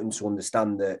important to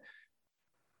understand that.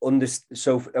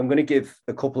 So I'm going to give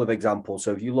a couple of examples.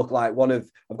 So if you look like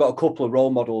I've got a couple of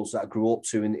role models that I grew up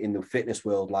to in the fitness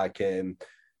world, like Arnold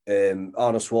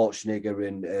Schwarzenegger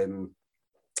and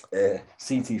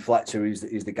C.T. Fletcher, is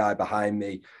the guy behind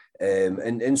me.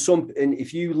 And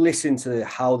if you listen to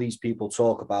how these people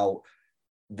talk about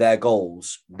their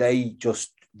goals, they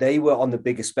were on the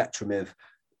bigger spectrum of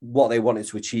what they wanted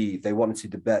to achieve. They wanted to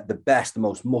be the best, the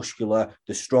most muscular,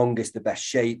 the strongest, the best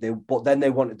shape. But then they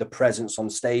wanted the presence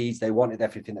on stage. They wanted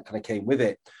everything that kind of came with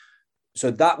it.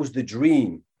 So that was the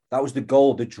dream. That was the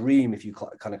goal, the dream, if you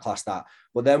kind of class that.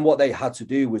 But then what they had to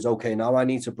do was, okay, now I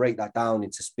need to break that down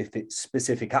into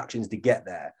specific actions to get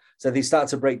there. So they started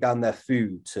to break down their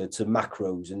food to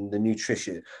macros and the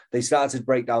nutrition. They started to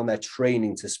break down their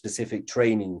training to specific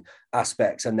training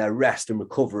aspects and their rest and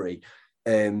recovery.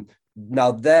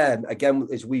 Now, then, again,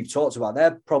 as we've talked about,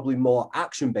 they're probably more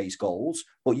action-based goals,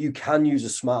 but you can use a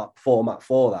smart format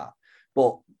for that.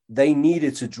 But they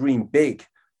needed to dream big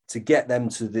to get them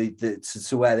to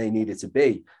to where they needed to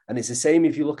be. And it's the same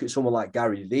if you look at someone like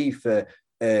Gary Vee for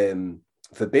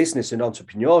business and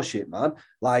entrepreneurship, man.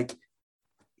 Like,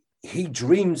 he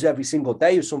dreams every single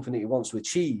day of something that he wants to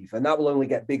achieve, and that will only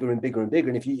get bigger and bigger and bigger.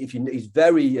 And if he's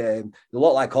very a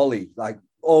lot like Ollie, like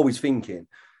always thinking,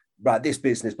 right, this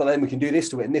business, but then we can do this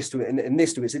to it and this to it and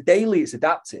this to it. So daily it's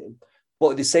adapting, but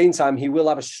at the same time, he will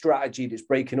have a strategy that's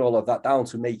breaking all of that down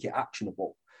to make it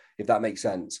actionable, if that makes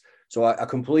sense. So I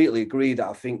completely agree that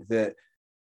I think that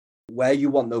where you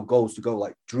want those goals to go,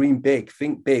 like dream big,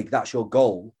 think big, that's your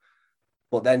goal,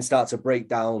 but then start to break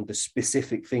down the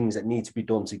specific things that need to be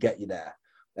done to get you there.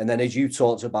 And then as you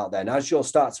talked about then, as you'll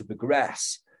start to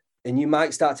progress and you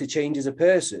might start to change as a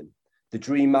person, the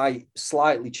dream might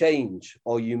slightly change,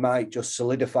 or you might just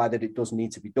solidify that it does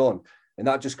need to be done. And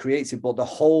that just creates it. But the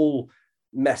whole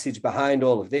message behind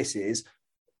all of this is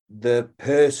the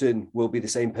person will be the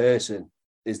same person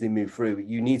as they move through.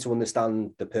 You need to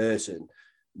understand the person,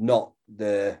 not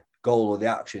the goal or the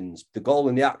actions. The goal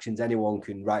and the actions anyone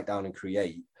can write down and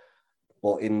create.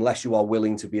 But unless you are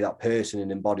willing to be that person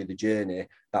and embody the journey,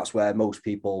 that's where most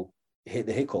people hit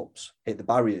the hiccups, hit the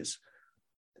barriers,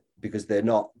 because they're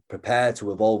not prepared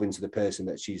to evolve into the person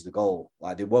that achieves the goal.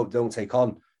 Like don't take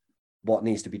on what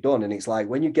needs to be done. And it's like,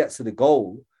 when you get to the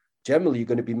goal, generally you're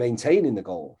going to be maintaining the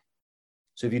goal.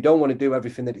 So if you don't want to do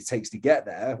everything that it takes to get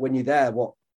there, when you're there,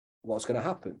 what's going to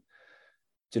happen?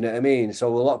 Do you know what I mean?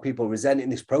 So a lot of people resenting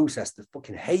this process, they're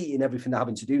fucking hating everything they're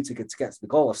having to do to get to the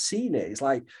goal. I've seen it. It's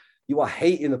like you are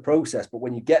hating the process, but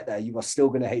when you get there, you are still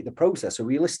going to hate the process. So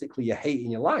realistically, you're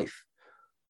hating your life.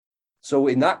 So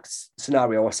in that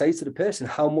scenario, I say to the person,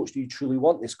 how much do you truly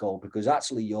want this goal? Because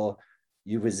actually you're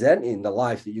resenting the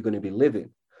life that you're going to be living.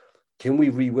 Can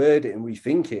we reword it and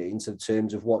rethink it into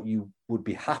terms of what you would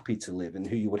be happy to live and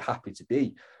who you would happy to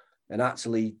be? And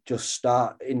actually just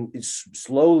start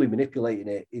slowly manipulating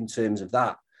it in terms of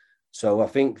that. So I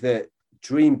think that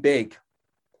dream big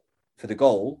for the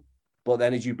goal, but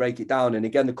then as you break it down, and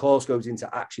again, the course goes into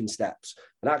action steps,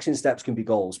 and action steps can be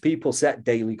goals. People set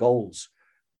daily goals.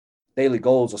 Daily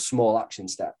goals are small action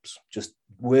steps, just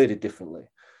worded differently.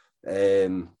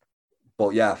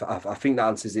 But yeah, I think that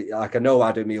answers it. Like, I know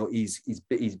Adam, he's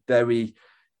very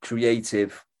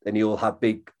creative, and he'll have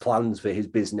big plans for his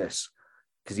business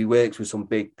because he works with some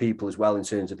big people as well in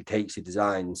terms of the cakes he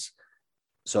designs.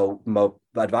 So my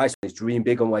advice is dream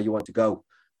big on where you want to go,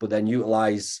 but then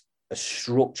utilize a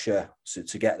structure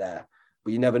to get there.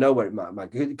 But you never know where it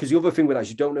might, because the other thing with that is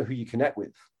you don't know who you connect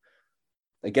with.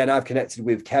 Again, I've connected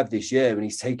with Kev this year, and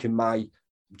he's taken my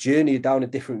journey down a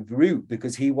different route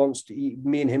because he wants to.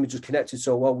 Me and him are just connected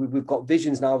so well. We've got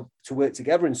visions now to work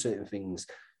together in certain things.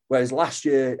 Whereas last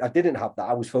year I didn't have that.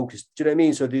 I was focused. Do you know what I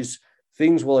mean? So there's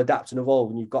things will adapt and evolve,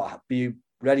 and you've got to be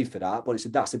ready for that. But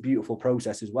that's a beautiful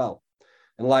process as well.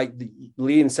 And like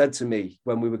Liam said to me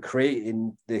when we were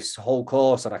creating this whole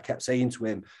course, and I kept saying to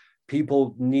him,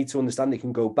 people need to understand they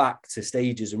can go back to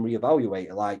stages and reevaluate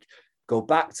it. Like, go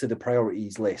back to the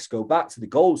priorities list, go back to the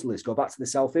goals list, go back to the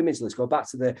self-image list, go back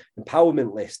to the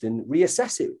empowerment list and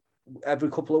reassess it every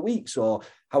couple of weeks or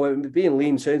however it may be. And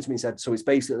Liam turned to me and said, so it's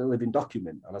basically a living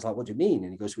document. And I was like, what do you mean?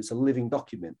 And he goes, so it's a living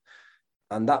document.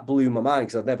 And that blew my mind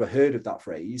because I've never heard of that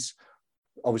phrase.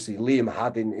 Obviously, Liam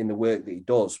had in the work that he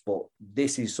does, but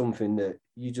this is something that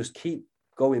you just keep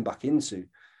going back into.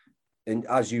 And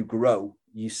as you grow,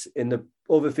 the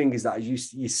other thing is that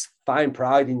you find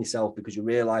pride in yourself because you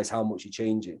realize how much you're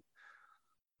changing.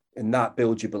 And that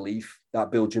builds your belief,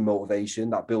 that builds your motivation,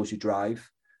 that builds your drive.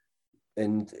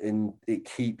 And it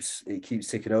keeps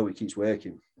ticking over, it keeps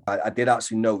working. I did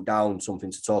actually note down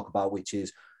something to talk about, which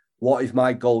is what if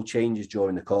my goal changes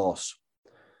during the course,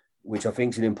 which I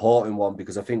think is an important one,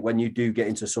 because I think when you do get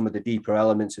into some of the deeper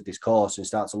elements of this course and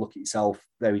start to look at yourself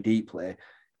very deeply,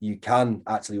 you can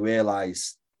actually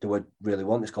realize, do I really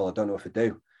want this goal? I don't know if I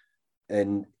do.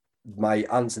 And my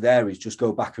answer there is just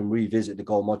go back and revisit the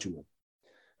goal module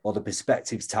or the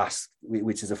perspectives task,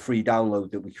 which is a free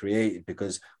download that we created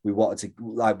because we wanted to,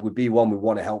 like with B1, we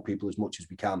want to help people as much as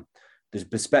we can. The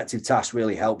perspective task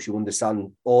really helps you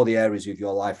understand all the areas of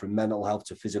your life, from mental health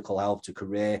to physical health to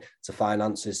career to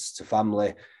finances to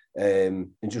family. and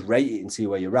just rate it and see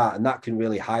where you're at. And that can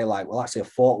really highlight, well, actually, I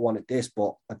thought I wanted this,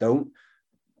 but I don't.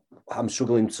 I'm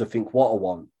struggling to think what I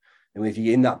want. And if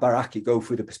you're in that bracket, go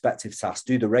through the perspective task,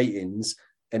 do the ratings,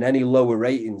 and any lower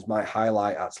ratings might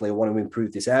highlight, actually, I want to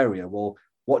improve this area. Well,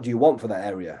 what do you want for that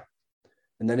area?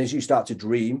 And then as you start to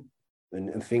dream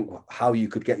and think how you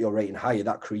could get your rating higher,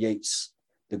 that creates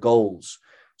the goals.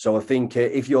 So I think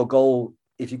if your goal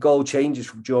changes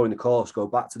from during the course, go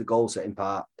back to the goal setting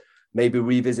part, maybe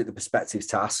revisit the perspectives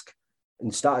task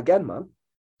and start again, man.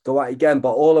 Go at it again.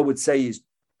 But all I would say is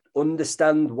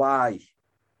understand why.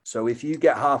 So if you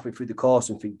get halfway through the course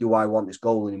and think, do I want this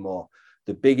goal anymore?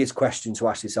 The biggest question to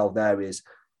ask yourself there is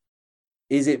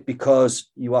it because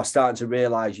you are starting to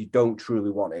realize you don't truly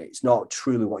want it? It's not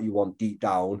truly what you want deep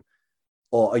down.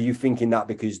 Or are you thinking that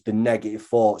because the negative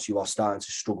thoughts you are starting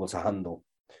to struggle to handle?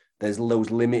 There's those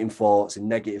limiting thoughts and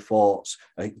negative thoughts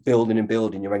building and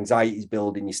building. Your anxiety is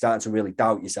building. You're starting to really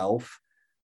doubt yourself,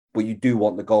 but you do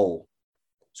want the goal.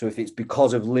 So if it's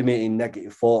because of limiting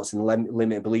negative thoughts and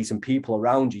limiting beliefs and people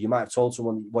around you, you might have told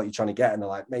someone what you're trying to get, and they're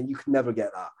like, man, you can never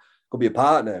get that. Could be a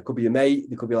partner, it could be a mate,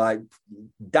 it could be like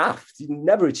daft. You're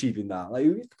never achieving that. Like,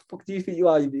 who the fuck do you think you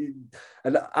are?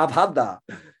 And I've had that.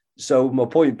 So my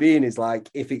point being is, like,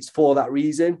 if it's for that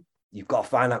reason, you've got to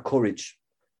find that courage,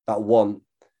 that want,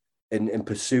 and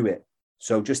pursue it.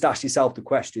 So just ask yourself the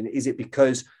question, is it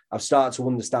because I've started to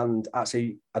understand,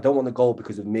 actually, I don't want the goal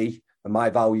because of me and my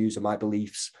values and my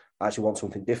beliefs. I actually want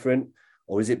something different.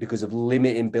 Or is it because of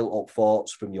limiting built up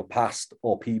thoughts from your past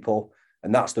or people?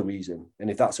 And that's the reason. And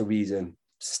if that's a reason,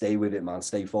 stay with it, man.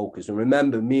 Stay focused. And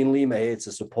remember, me and Liam are here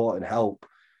to support and help.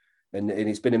 And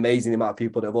it's been amazing the amount of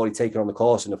people that have already taken on the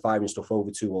course and are firing stuff over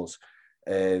to us.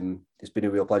 It's been a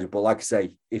real pleasure. But like I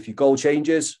say, if your goal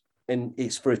changes and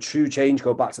it's for a true change,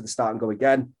 go back to the start and go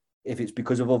again. If it's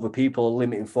because of other people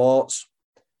limiting thoughts,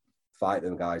 fight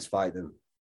them, guys, fight them.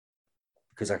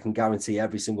 Because I can guarantee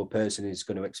every single person is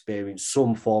going to experience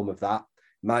some form of that.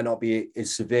 It might not be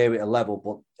as severe at a level,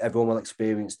 but everyone will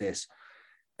experience this.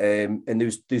 And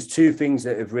there's two things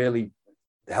that have really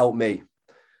helped me.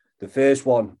 The first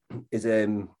one is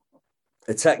a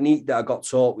technique that I got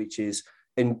taught, which is,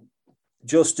 and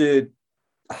just to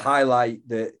highlight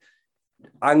that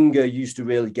anger used to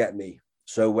really get me.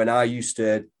 So when I used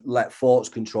to let thoughts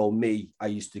control me, I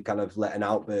used to kind of let an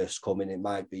outburst come in. It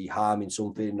might be harming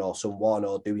something or someone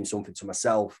or doing something to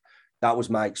myself. That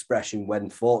was my expression when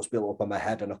thoughts built up in my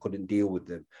head and I couldn't deal with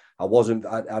them. I'm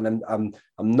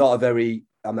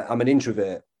an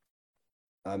introvert,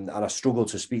 and I struggle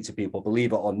to speak to people,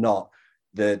 believe it or not.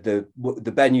 The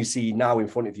Ben you see now in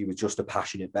front of you is just a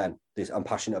passionate Ben. I'm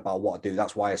passionate about what I do.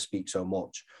 That's why I speak so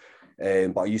much.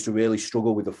 But I used to really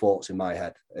struggle with the thoughts in my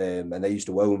head, and they used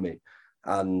to own me.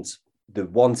 And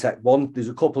there's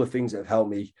a couple of things that have helped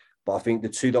me, but I think the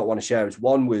two that I want to share is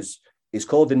it's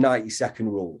called the 90-second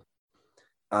rule.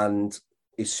 And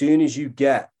as soon as you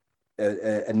get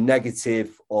a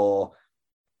negative or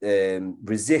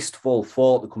resistful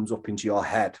thought that comes up into your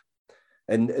head,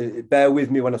 and bear with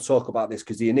me when I talk about this,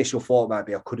 because the initial thought might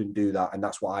be, I couldn't do that. And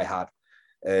that's what I had.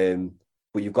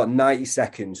 But you've got 90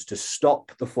 seconds to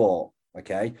stop the thought,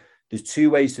 okay? There's two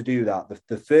ways to do that.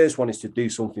 The first one is to do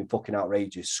something fucking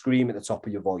outrageous. Scream at the top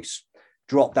of your voice.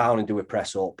 Drop down and do a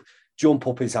press up. Jump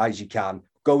up as high as you can.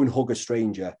 Go and hug a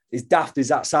stranger. As daft as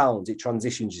that sounds, it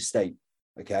transitions your state,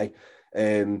 okay?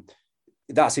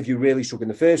 That's if you're really struggling.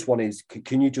 The first one is,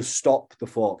 can you just stop the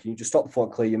thought? Can you just stop the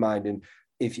thought, clear your mind? And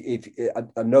if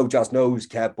I know Jazz knows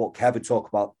Kev, but Kev would talk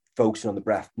about focusing on the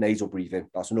breath, nasal breathing.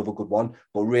 That's another good one.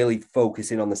 But really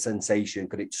focusing on the sensation,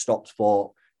 because it stops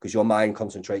thought, because your mind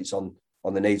concentrates on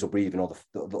the nasal breathing or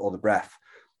the breath.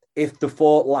 If the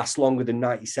thought lasts longer than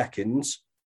 90 seconds,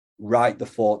 write the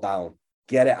thought down.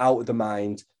 Get it out of the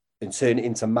mind and turn it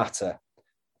into matter.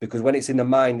 Because when it's in the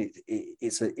mind,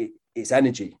 it's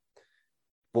energy.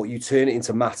 But you turn it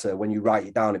into matter when you write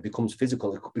it down. It becomes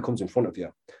physical. It becomes in front of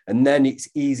you. And then it's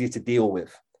easier to deal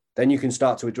with. Then you can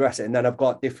start to address it. And then I've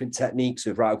got different techniques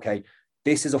of, right, okay,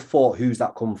 this is a thought. Who's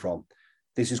that come from?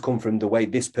 This has come from the way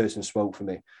this person spoke for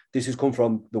me. This has come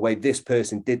from the way this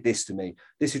person did this to me.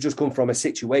 This has just come from a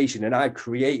situation. And I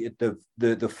created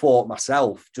the thought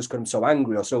myself just because I'm so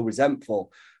angry or so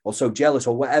resentful or so jealous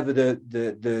or whatever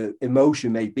the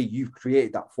emotion may be. You've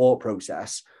created that thought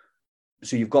process.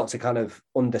 So you've got to kind of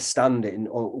understand it and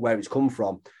where it's come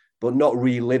from, but not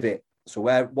relive it. So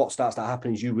what starts to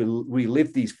happen is you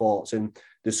relive these thoughts. And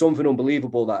there's something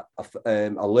unbelievable that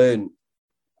I learned.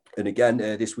 And again,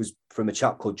 this was from a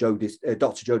chap called Dr.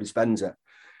 Joe Dispenza.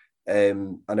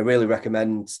 And I really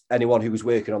recommend anyone who was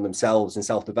working on themselves and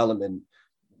self-development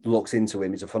looks into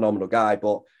him. He's a phenomenal guy.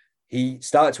 But he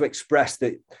started to express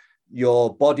that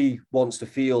your body wants to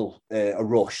feel a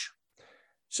rush.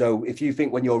 So if you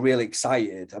think when you're really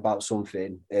excited about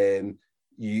something,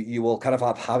 you will kind of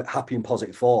have happy and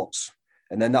positive thoughts.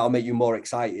 And then that'll make you more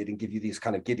excited and give you this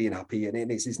kind of giddy and happy. And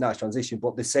it's this nice transition.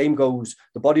 But the same goes,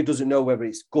 the body doesn't know whether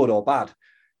it's good or bad.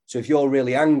 So if you're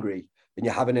really angry and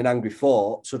you're having an angry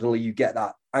thought, suddenly you get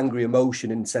that angry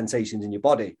emotion and sensations in your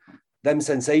body. Them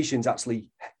sensations actually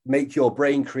make your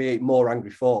brain create more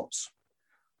angry thoughts.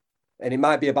 And it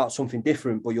might be about something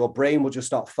different, but your brain will just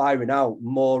start firing out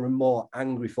more and more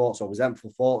angry thoughts or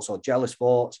resentful thoughts or jealous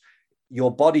thoughts.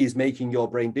 Your body is making your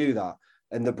brain do that.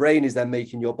 And the brain is then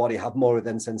making your body have more of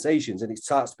them sensations. And it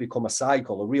starts to become a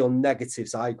cycle, a real negative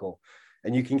cycle.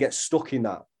 And you can get stuck in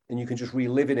that. And you can just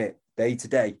relive in it day to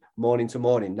day, morning to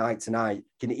morning, night to night.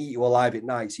 It can eat you alive at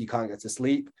night so you can't get to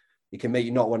sleep. It can make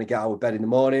you not want to get out of bed in the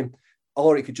morning.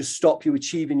 Or it could just stop you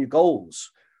achieving your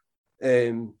goals.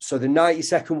 So the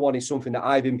 90-second one is something that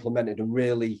I've implemented and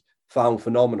really found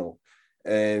phenomenal.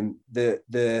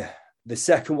 The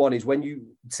second one is when you,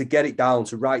 to get it down,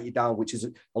 to write it down, which is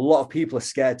a lot of people are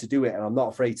scared to do it. And I'm not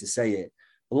afraid to say it.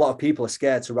 A lot of people are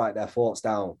scared to write their thoughts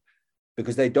down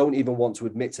because they don't even want to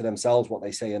admit to themselves what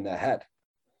they say in their head.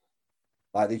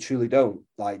 Like they truly don't.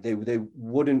 Like they don't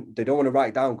want to write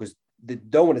it down because they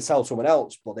don't want to tell someone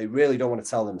else, but they really don't want to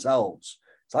tell themselves.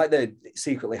 It's like they're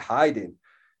secretly hiding.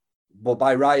 But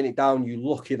by writing it down, you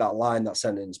look at that line, that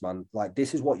sentence, man, like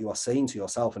this is what you are saying to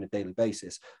yourself on a daily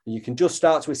basis. And you can just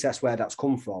start to assess where that's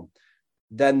come from.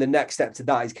 Then the next step to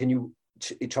that is, can you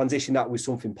transition that with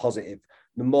something positive?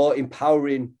 The more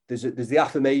empowering, there's the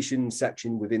affirmation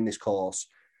section within this course.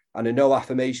 And I know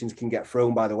affirmations can get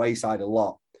thrown by the wayside a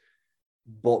lot.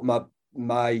 But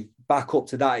my backup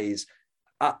to that is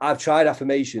I've tried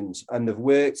affirmations and they've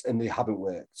worked and they haven't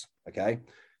worked. Okay.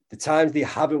 The times they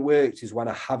haven't worked is when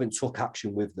I haven't took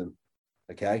action with them.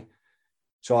 Okay.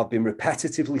 So I've been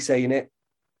repetitively saying it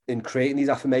and creating these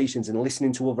affirmations and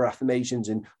listening to other affirmations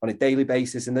and on a daily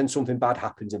basis. And then something bad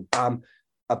happens and bam,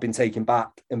 I've been taken back.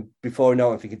 And before I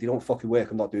know it, I'm thinking, they don't fucking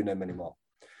work. I'm not doing them anymore.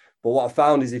 But what I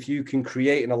found is if you can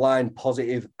create and align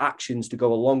positive actions to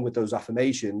go along with those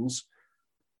affirmations,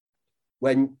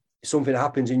 when something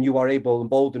happens and you are able and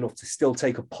bold enough to still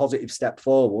take a positive step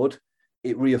forward,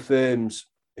 it reaffirms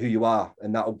who you are.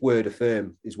 And that word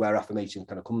affirm is where affirmation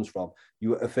kind of comes from.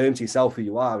 You affirm to yourself who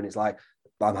you are. And it's like,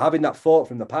 I'm having that thought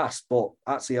from the past, but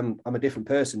actually I'm a different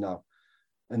person now.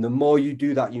 And the more you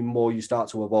do that, the more you start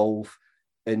to evolve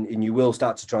and you will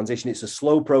start to transition. It's a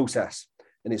slow process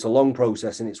and it's a long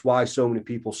process. And it's why so many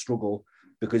people struggle,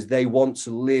 because they want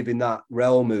to live in that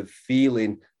realm of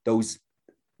feeling those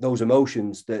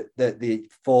emotions that the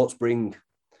thoughts bring.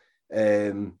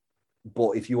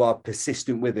 But if you are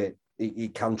persistent with it,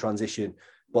 it can transition.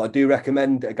 But I do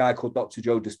recommend a guy called Dr.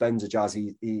 Joe Dispenza, Jazz.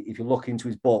 If you look into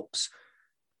his books,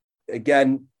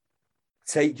 again,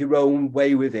 take your own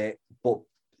way with it, but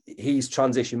he's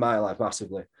transitioned my life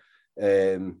massively.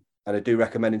 And I do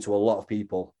recommend him to a lot of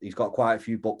people. He's got quite a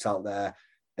few books out there.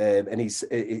 And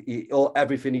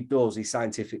everything he does, he's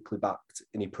scientifically backed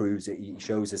and he proves it. He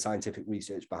shows the scientific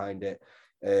research behind it.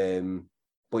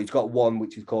 But he's got one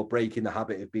which is called Breaking the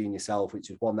Habit of Being Yourself, which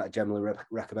is one that I generally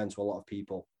recommend to a lot of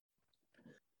people.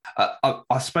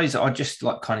 I suppose I'll just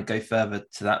like kind of go further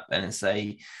to that then and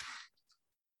say,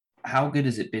 how good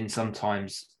has it been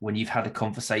sometimes when you've had a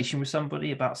conversation with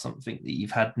somebody about something that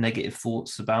you've had negative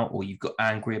thoughts about or you've got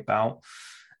angry about?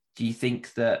 Do you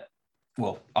think that,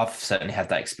 well, I've certainly had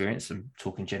that experience. I'm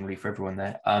talking generally for everyone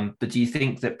there. But do you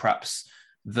think that perhaps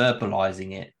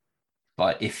verbalizing it,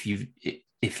 like if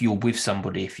you're with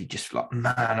somebody, if you just like,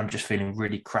 man, I'm just feeling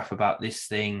really crap about this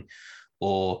thing,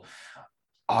 or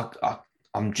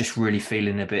I'm just really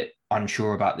feeling a bit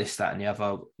unsure about this, that, and the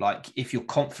other. Like if you're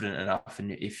confident enough and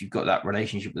if you've got that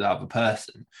relationship with the other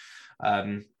person,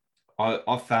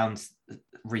 I've found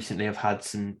recently I've had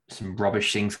some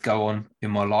rubbish things go on in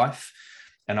my life.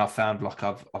 And I found like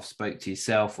I've spoke to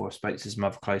yourself or I spoke to some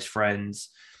other close friends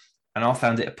and I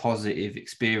found it a positive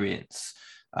experience.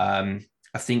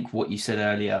 I think what you said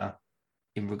earlier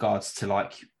in regards to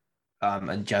like,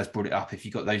 and Jazz brought it up, if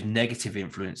you've got those negative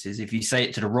influences, if you say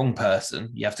it to the wrong person,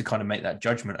 you have to kind of make that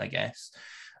judgment, I guess.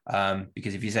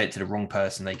 Because if you say it to the wrong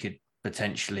person, they could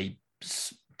potentially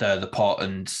stir the pot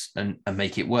and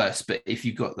make it worse. But if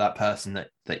you've got that person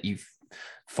that you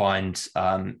find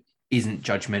isn't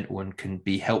judgmental and can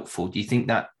be helpful, do you think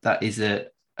that is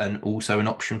also an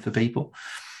option for people?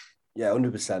 Yeah,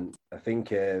 100%. I think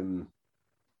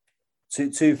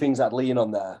two things I'd lean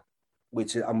on there,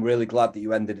 which I'm really glad that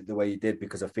you ended it the way you did,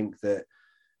 because I think that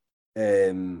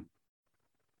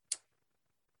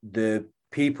the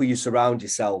people you surround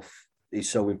yourself is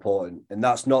so important. And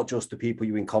that's not just the people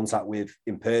you're in contact with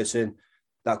in person.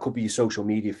 That could be your social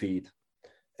media feed.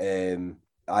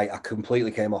 I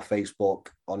completely came off Facebook.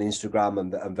 On Instagram,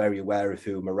 and I'm very aware of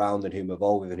who I'm around and who I'm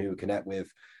involved with and who I connect with,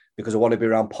 because I want to be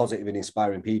around positive and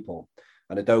inspiring people.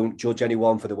 And I don't judge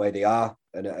anyone for the way they are.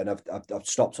 And I've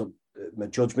stopped. My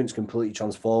judgment's completely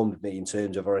transformed me in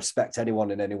terms of I respect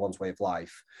anyone and anyone's way of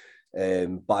life.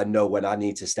 But I know when I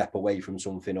need to step away from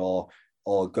something or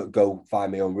go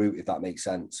find my own route, if that makes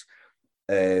sense.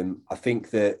 I think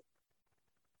that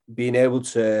being able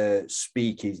to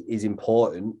speak is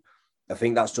important. I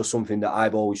think that's just something that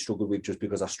I've always struggled with, just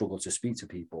because I struggle to speak to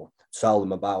people, tell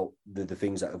them about the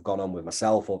things that have gone on with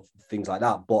myself or things like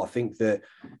that. But I think that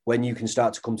when you can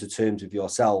start to come to terms with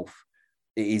yourself,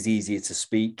 it is easier to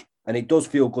speak. And it does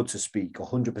feel good to speak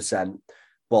 100%.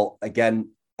 But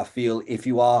again, I feel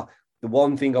the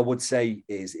one thing I would say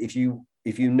is if you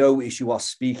notice you are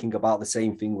speaking about the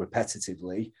same thing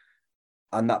repetitively,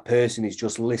 and that person is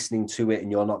just listening to it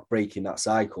and you're not breaking that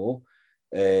cycle,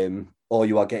 or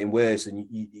you are getting worse, and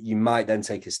you might then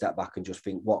take a step back and just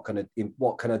think, what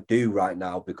can I do right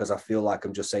now? Because I feel like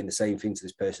I'm just saying the same thing to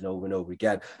this person over and over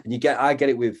again. And I get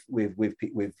it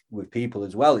with people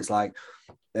as well. It's like,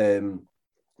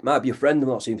 might be a friend I'm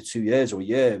not seeing for 2 years or a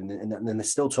year, and then they're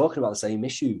still talking about the same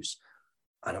issues.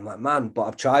 And I'm like, man, but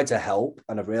I've tried to help,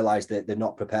 and I've realized that they're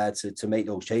not prepared to make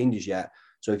those changes yet.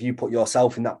 So if you put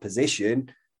yourself in that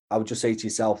position, I would just say to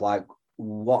yourself, like,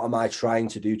 what am I trying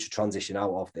to do to transition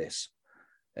out of this?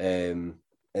 And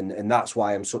that's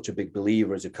why I'm such a big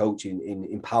believer as a coach in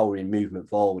empowering movement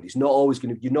forward. You're not always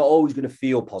going to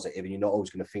feel positive, and you're not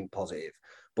always going to think positive.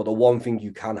 But the one thing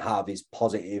you can have is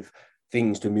positive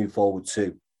things to move forward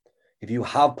to. If you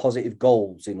have positive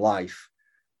goals in life,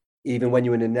 even when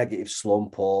you're in a negative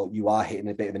slump, or you are hitting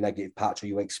a bit of a negative patch, or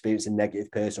you experience a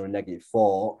negative person or a negative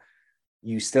thought,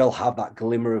 you still have that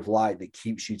glimmer of light that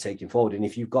keeps you taking forward. And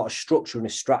if you've got a structure and a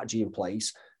strategy in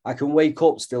place, I can wake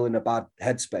up still in a bad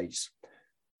headspace.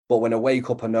 But when I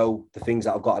wake up, I know the things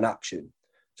that I've got in action.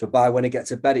 So when I get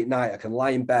to bed at night, I can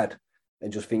lie in bed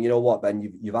and just think, you know what,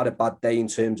 Ben, you've had a bad day in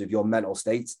terms of your mental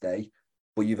state today,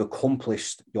 but you've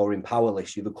accomplished your empower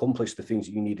list. You've accomplished the things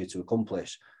that you needed to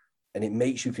accomplish. And it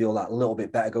makes you feel that little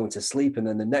bit better going to sleep. And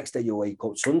then the next day you wake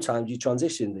up, sometimes you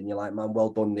transitioned and you're like, man, well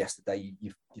done yesterday.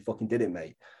 You fucking did it,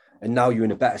 mate. And now you're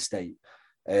in a better state.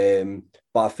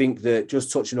 But I think that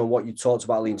just touching on what you talked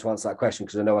about, Liam, to answer that question,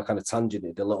 because I know I kind of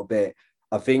tangented a little bit.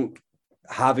 I think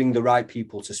having the right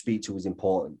people to speak to is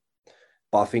important.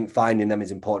 But I think finding them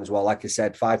is important as well. Like I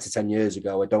said, 5 to 10 years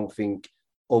ago, I don't think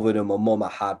other than my mum, I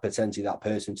had potentially that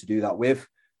person to do that with.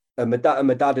 And my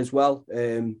dad as well.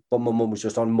 But my mum was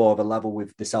just on more of a level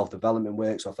with the self-development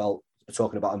work. So I felt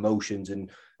talking about emotions and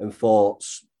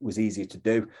thoughts was easier to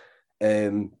do.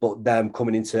 But them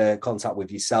coming into contact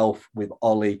with yourself, with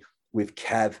Ollie, with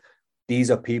Kev, these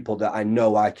are people that I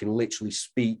know I can literally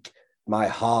speak my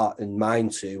heart and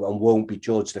mind to and won't be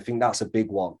judged. I think that's a big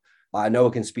one. Like, I know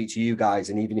I can speak to you guys,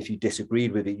 and even if you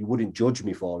disagreed with it, you wouldn't judge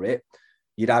me for it.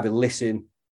 You'd either listen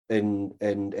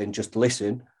and just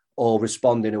listen, or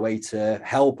respond in a way to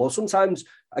help. Or sometimes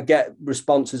I get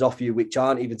responses off you which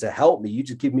aren't even to help me. You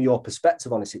just give me your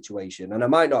perspective on a situation, and I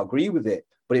might not agree with it,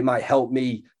 but it might help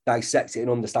me dissect it and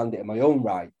understand it in my own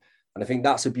right. And I think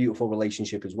that's a beautiful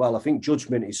relationship as well. I think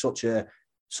judgment is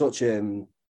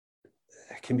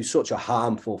can be such a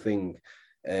harmful thing.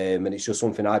 And it's just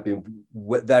something I've been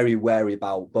very wary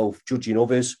about, both judging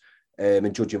others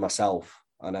and judging myself.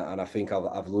 And I think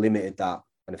I've limited that.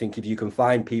 And I think if you can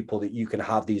find people that you can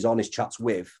have these honest chats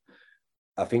with,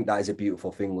 I think that is a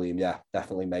beautiful thing, Liam. Yeah,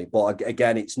 definitely, mate. But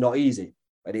again, it's not easy.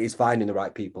 And it is finding the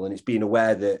right people. And it's being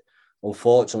aware that,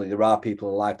 unfortunately, there are people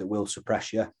in life that will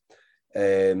suppress you.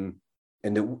 And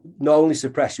that not only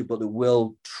suppress you, but that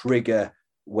will trigger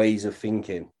ways of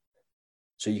thinking.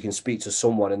 So you can speak to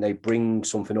someone and they bring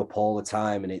something up all the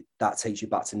time, and that takes you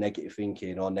back to negative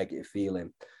thinking or negative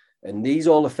feeling. And these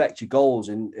all affect your goals.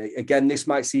 And again, this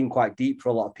might seem quite deep for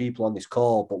a lot of people on this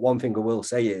call, but one thing I will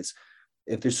say is,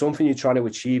 if there's something you're trying to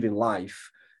achieve in life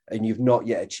and you've not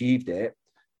yet achieved it,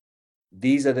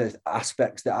 these are the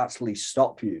aspects that actually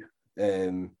stop you.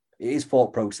 It is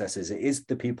thought processes. It is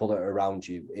the people that are around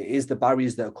you. It is the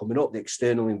barriers that are coming up, the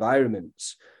external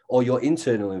environments, or your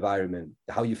internal environment,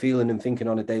 how you're feeling and thinking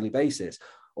on a daily basis.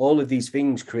 All of these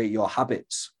things create your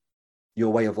habits,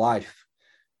 your way of life.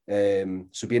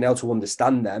 So being able to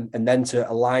understand them and then to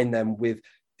align them with,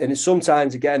 and it's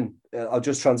sometimes, again, I'll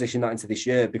just transition that into this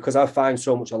year, because I find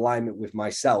so much alignment with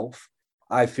myself.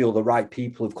 I feel the right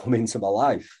people have come into my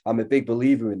life. I'm a big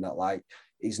believer in that. Like,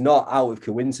 it's not out of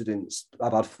coincidence.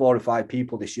 I've had 4 or 5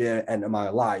 people this year enter my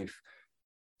life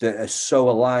that are so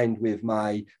aligned with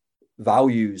my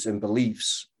values and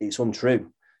beliefs. It's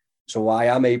untrue. So I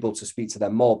am able to speak to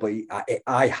them more, but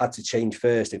I had to change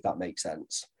first, if that makes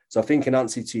sense. So I think an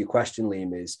answer to your question,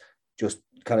 Liam, is just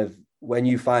kind of when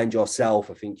you find yourself,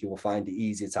 I think you will find it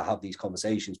easier to have these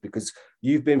conversations, because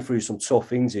you've been through some tough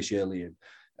things this year, Liam.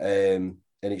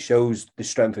 And it shows the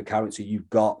strength of character you've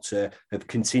got to have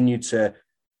continued to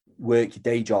work your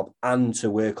day job and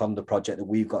to work on the project that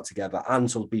we've got together and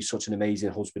to be such an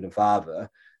amazing husband and father.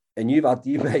 And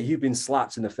you've been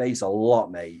slapped in the face a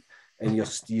lot, mate. And you're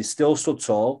still stood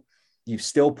tall. You've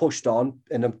still pushed on.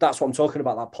 And that's what I'm talking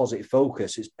about, that positive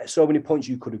focus. It's so many points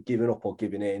you could have given up or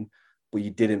given in, but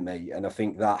you didn't, mate. And I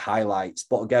think that highlights.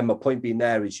 But again, my point being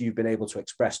there is you've been able to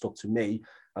express stuff to me.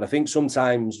 And I think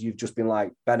sometimes you've just been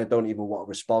like, Ben, I don't even want a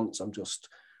response. I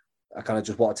kind of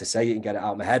just wanted to say it and get it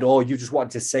out of my head. Or you just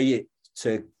wanted to say it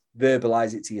to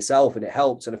verbalize it to yourself, and it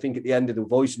helps. And I think at the end of the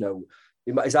voice note,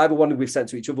 it's either one we've sent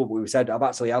to each other, but we've said, I've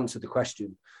actually answered the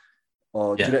question.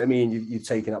 Or do you know what I mean? You've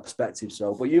taken that perspective.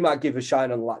 So, but you might give a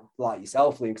shine on like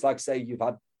yourself, Liam, because like I say, you've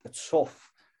had a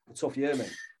tough year,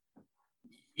 mate.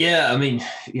 Yeah, I mean,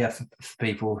 for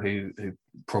people who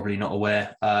probably not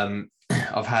aware,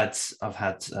 I've had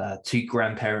 2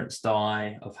 grandparents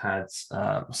die. I've had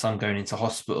my son going into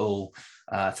hospital,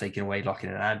 taken away like in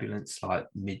an ambulance, like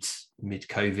mid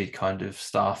COVID kind of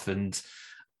stuff, and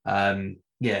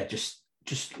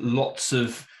just lots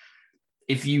of.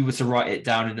 If you were to write it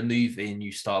down in a movie and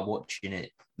you start watching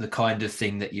it, the kind of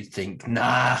thing that you'd think,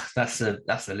 nah, that's a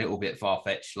little bit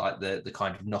far-fetched, like the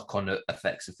kind of knock-on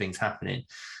effects of things happening.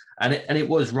 And it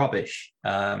was rubbish.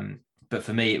 But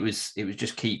for me, it was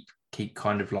just keep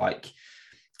kind of like,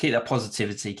 keep that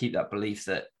positivity, keep that belief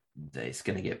that it's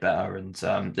going to get better. And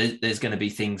there's going to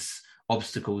be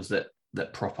obstacles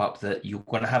that prop up that you're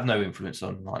going to have no influence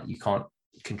on. Like, you can't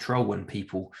control when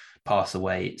people pass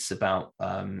away. It's about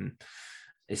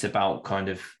kind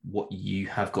of what you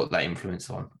have got that influence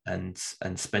on, and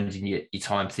spending your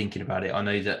time thinking about it. I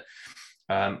know that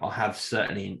I have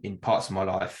certainly in parts of my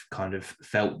life kind of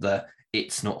felt that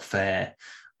it's not fair,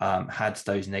 had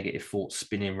those negative thoughts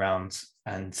spinning around,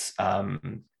 and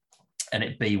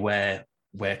it be where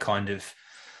kind of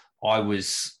I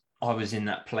was in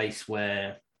that place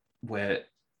where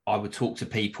I would talk to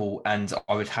people and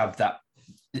I would have that.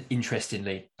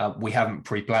 Interestingly, we haven't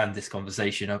pre-planned this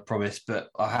conversation, I promise, but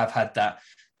I have had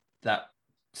that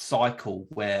cycle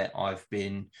where I've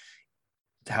been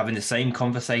having the same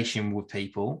conversation with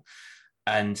people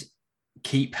and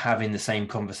keep having the same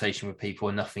conversation with people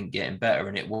and nothing getting better.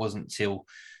 And it wasn't till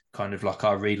kind of like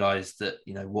I realized that,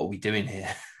 what are we doing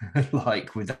here?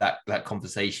 Like with that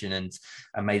conversation, and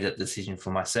made that decision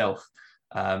for myself.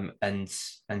 And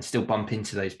still bump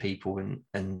into those people,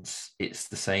 and it's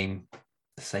the same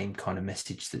kind of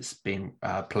message that's been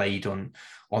played on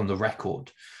the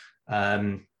record.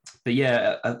 But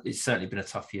yeah, it's certainly been a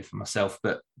tough year for myself,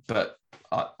 but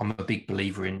I'm a big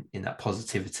believer in that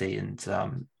positivity, and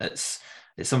it's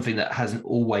something that hasn't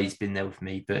always been there with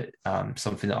me, but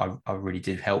something that I really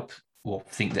do help, or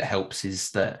think that helps, is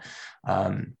that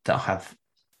I have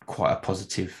quite a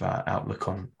positive outlook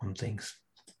on things.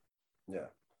 Yeah,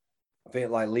 I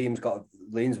think like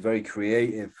Liam's very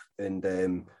creative,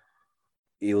 and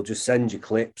he'll just send you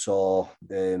clips or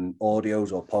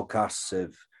audios or podcasts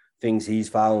of things he's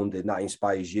found, and that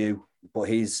inspires you. But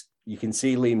you can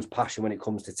see Liam's passion when it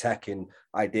comes to tech and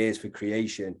ideas for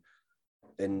creation,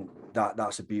 and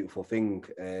that's a beautiful thing.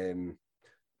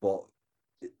 But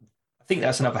I think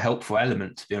that's another helpful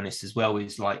element, to be honest, as well,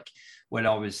 is like when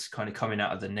I was kind of coming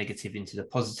out of the negative into the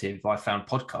positive, I found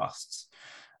podcasts,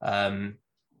 and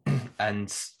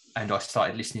I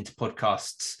started listening to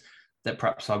podcasts that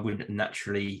perhaps I wouldn't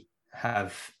naturally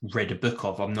have read a book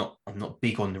of. I'm not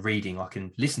big on the reading. I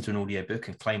can listen to an audiobook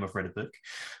and claim I've read a book.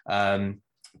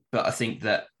 But I think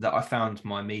that I found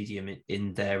my medium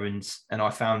in there, and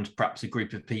I found perhaps a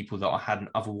group of people that I hadn't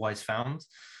otherwise found.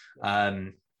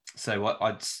 So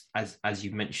I'd, as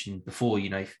you mentioned before,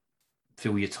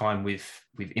 fill your time with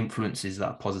influences that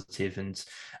are positive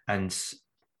and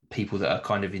people that are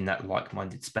kind of in that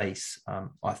like-minded space.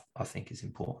 I think is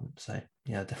important. So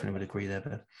yeah, I definitely would agree there,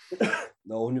 Ben.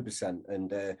 No, 100%.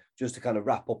 And just to kind of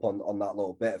wrap up on that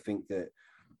little bit, I think that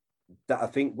I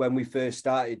think when we first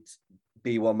started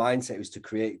B1 Mindset, it was to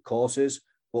create courses,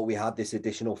 but we had this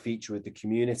additional feature with the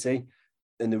community.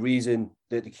 And the reason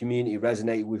that the community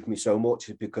resonated with me so much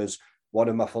is because one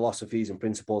of my philosophies and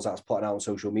principles that's putting out on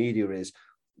social media is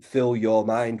fill your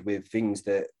mind with things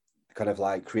that kind of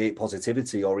like create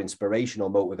positivity or inspiration or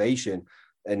motivation.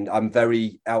 And I'm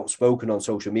very outspoken on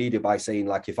social media by saying,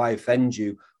 like, if I offend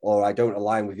you or I don't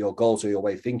align with your goals or your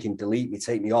way of thinking, delete me,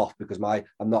 take me off, because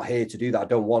I'm not here to do that. I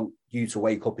don't want you to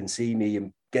wake up and see me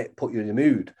and put you in a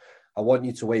mood. I want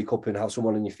you to wake up and have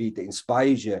someone on your feed that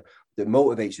inspires you, that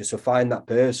motivates you. So find that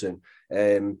person.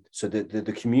 So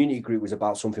the community group was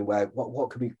about something where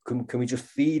what can we just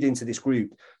feed into this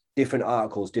group? Different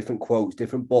articles, different quotes,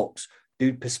 different books,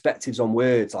 do perspectives on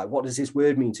words. Like, what does this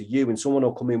word mean to you? And someone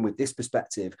will come in with this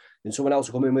perspective and someone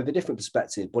else will come in with a different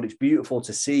perspective. But it's beautiful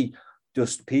to see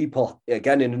just people,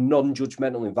 again, in a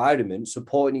non-judgmental environment,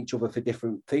 supporting each other for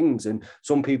different things. And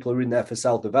some people are in there for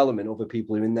self-development, other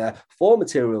people are in there for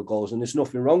material goals. And there's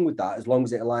nothing wrong with that as long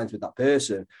as it aligns with that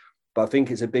person. But I think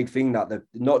it's a big thing that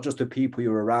not just the people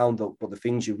you're around, but the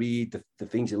things you read, the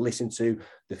things you listen to,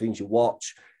 the things you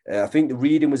watch. I think the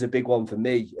reading was a big one for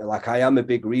me. Like, I am a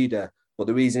big reader, but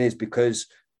the reason is because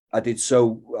I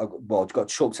got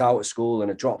chucked out of school and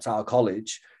I dropped out of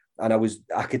college, and I was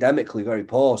academically very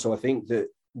poor. So I think that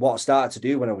what I started to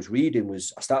do when I was reading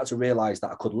was I started to realize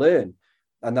that I could learn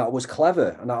and that I was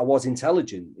clever and that I was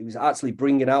intelligent. It was actually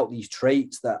bringing out these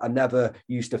traits that I never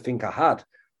used to think I had.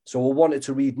 So I wanted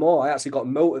to read more. I actually got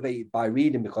motivated by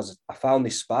reading because I found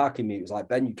this spark in me. It was like,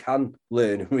 Ben, you can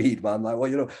learn and read, man. Like,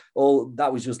 well, all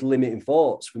that was just limiting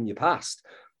thoughts from your past.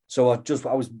 So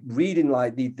I was reading,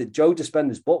 like, the Joe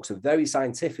Dispenza's books are very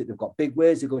scientific. They've got big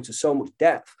words. They go into so much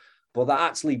depth, but that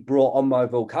actually brought on my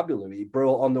vocabulary. It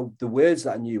brought on the words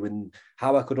that I knew and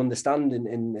how I could understand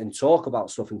and talk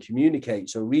about stuff and communicate.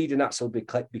 So reading actually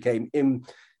became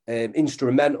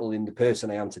instrumental in the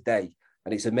person I am today.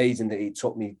 And it's amazing that it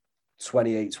took me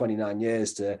 28, 29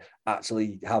 years to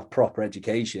actually have proper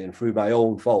education through my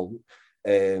own fault.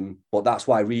 But that's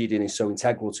why reading is so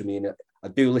integral to me. And I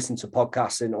do listen to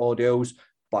podcasts and audios,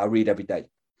 but I read every day.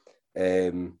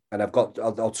 And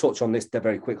I'll touch on this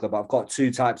very quickly, but I've got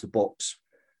two types of books.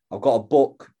 I've got a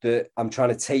book that I'm trying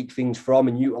to take things from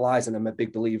and utilize, and I'm a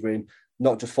big believer in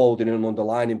not just folding and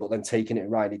underlining, but then taking it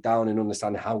and writing it down and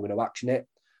understanding how I'm going to action it.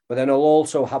 But then I'll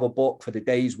also have a book for the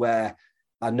days where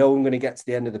I know I'm going to get to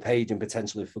the end of the page and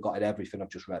potentially have forgotten everything I've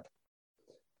just read.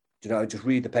 I just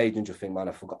read the page and just think, man,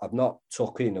 I've not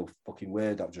took in a fucking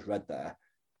word that I've just read there.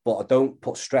 But I don't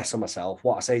put stress on myself.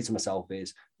 What I say to myself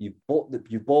is, you bought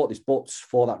this book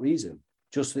for that reason,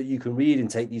 just so that you can read and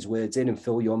take these words in and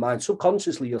fill your mind.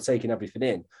 Subconsciously, you're taking everything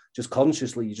in. Just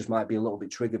consciously, you just might be a little bit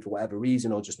triggered for whatever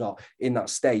reason or just not in that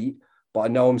state. But I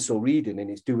know I'm still reading and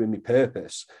it's doing me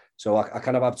purpose. So I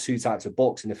kind of have two types of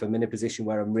books. And if I'm in a position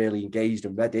where I'm really engaged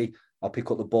and ready, I'll pick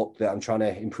up the book that I'm trying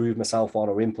to improve myself on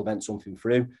or implement something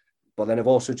through. But then I've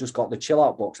also just got the chill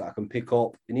out books that I can pick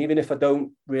up. And even if I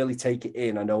don't really take it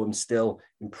in, I know I'm still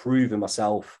improving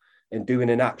myself and doing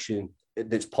an action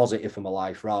that's positive for my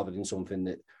life rather than something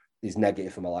that is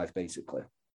negative for my life, basically.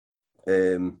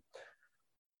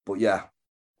 But yeah,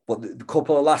 but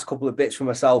the last couple of bits for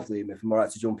myself, Liam, if I'm all right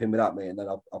to jump in with that, mate, and then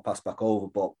I'll pass back over.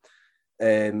 But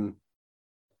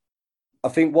I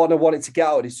think what I wanted to get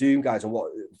out of this Zoom, guys, and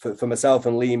what for myself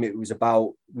and Liam, it was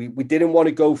about, we didn't want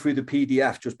to go through the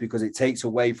PDF just because it takes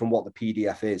away from what the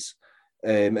PDF is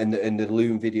and the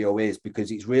Loom video is,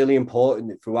 because it's really important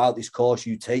that throughout this course,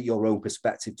 you take your own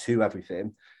perspective to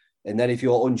everything. And then if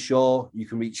you're unsure, you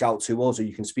can reach out to us or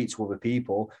you can speak to other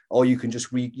people, or you can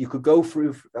just read, you could go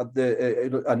through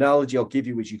the analogy I'll give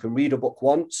you is you can read a book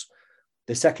once.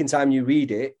 The second time you read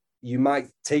it, you might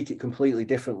take it completely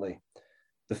differently.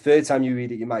 The third time you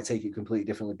read it, you might take it completely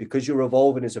differently because you're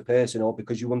evolving as a person or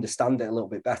because you understand it a little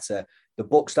bit better. The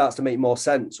book starts to make more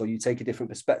sense or you take a different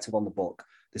perspective on the book.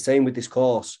 The same with this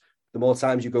course. The more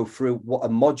times you go through what a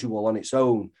module on its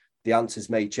own, the answers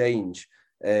may change.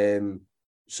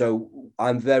 So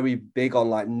I'm very big on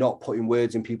like not putting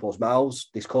words in people's mouths.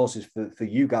 This course is for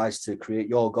you guys to create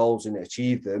your goals and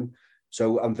achieve them.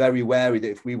 So I'm very wary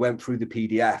that if we went through the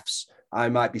PDFs, I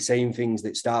might be saying things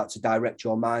that start to direct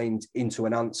your mind into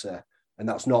an answer. And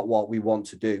that's not what we want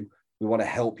to do. We want to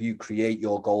help you create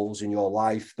your goals in your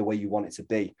life the way you want it to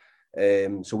be.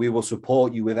 So we will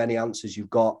support you with any answers you've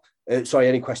got,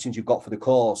 any questions you've got for the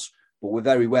course. But we're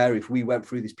very wary if we went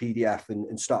through this PDF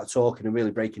and started talking and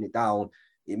really breaking it down,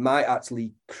 it might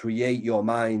actually create your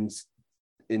mind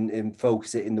and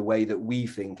focus it in the way that we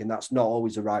think. And that's not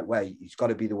always the right way. It's got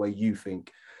to be the way you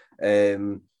think.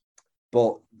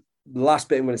 But the last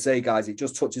bit I'm going to say, guys, it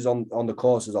just touches on the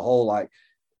course as a whole. Like,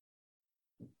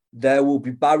 there will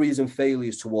be barriers and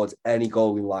failures towards any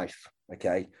goal in life.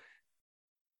 Okay.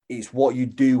 It's what you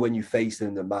do when you face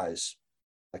them that matters.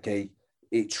 Okay.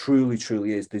 It truly,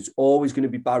 truly is. There's always going to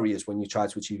be barriers when you try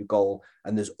to achieve a goal,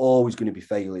 and there's always going to be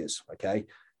failures. Okay.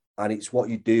 And it's what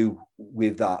you do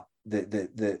with that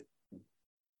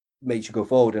makes you go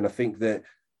forward. And I think that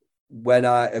we're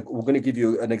going to give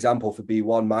you an example for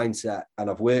B1 mindset. And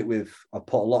I've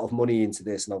put a lot of money into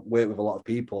this, and I've worked with a lot of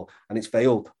people, and it's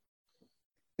failed.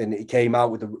 And it came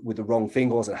out with the wrong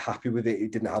thing. I wasn't happy with it.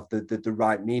 It didn't have the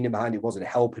right meaning behind it. It wasn't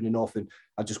helping enough. And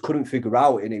I just couldn't figure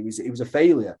out. And it was a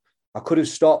failure. I could have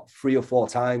stopped 3 or 4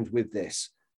 times with this,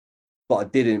 but I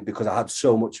didn't, because I had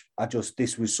so much.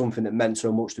 This was something that meant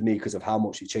so much to me because of how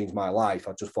much it changed my life.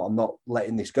 I just thought, I'm not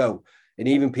letting this go. And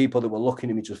even people that were looking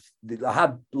at me, I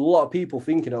had a lot of people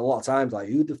thinking a lot of times, like,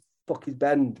 who the fuck is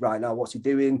Ben right now? What's he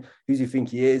doing? Who do you think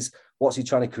he is? What's he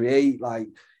trying to create? Like,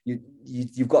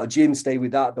 you've got a gym, stay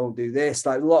with that, don't do this.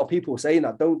 Like, a lot of people were saying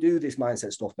that, don't do this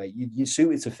mindset stuff, mate. You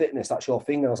suited to fitness, that's your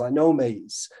thing. And I was like, no, mate,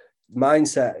 it's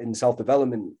mindset and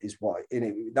self-development is what in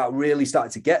it. That really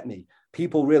started to get me.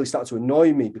 People really started to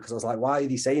annoy me because I was like, why are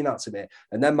they saying that to me?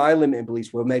 And then my limiting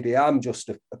beliefs were, maybe I'm just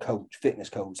a coach, fitness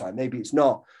coach, like maybe it's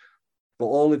not. But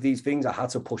all of these things I had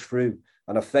to push through,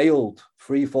 and I failed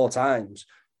 3, 4 times,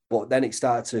 but then it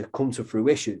started to come to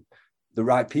fruition. The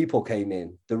right people came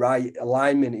in, the right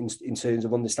alignment in terms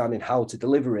of understanding how to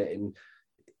deliver it. And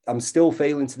I'm still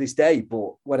failing to this day,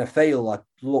 but when I fail, I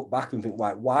look back and think,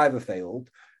 right, why have I failed?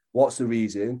 What's the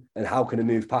reason? And how can I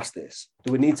move past this?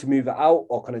 Do we need to move it out,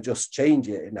 or can I just change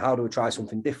it? And how do I try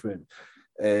something different?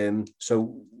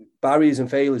 So barriers and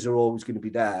failures are always going to be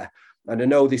there. And I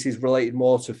know this is related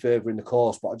more to further in the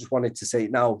course, but I just wanted to say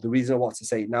it now. The reason I want to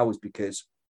say it now is because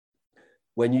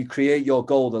when you create your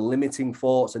goal, the limiting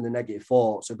thoughts and the negative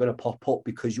thoughts are going to pop up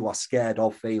because you are scared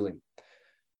of failing,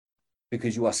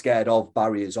 because you are scared of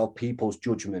barriers, of people's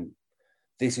judgment.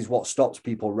 This is what stops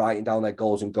people writing down their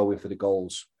goals and going for the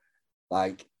goals.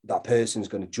 Like, that person's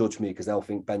going to judge me because they'll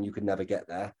think, Ben, you could never get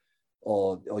there,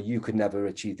 or you could never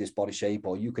achieve this body shape,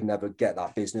 or you could never get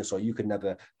that business, or you could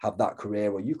never have that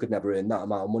career, or you could never earn that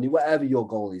amount of money, whatever your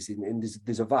goal is. And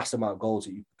there's a vast amount of goals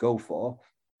that you go for.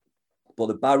 But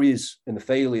the barriers and the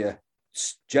failure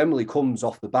generally comes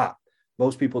off the bat.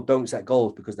 Most people don't set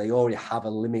goals because they already have a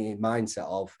limited mindset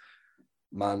of,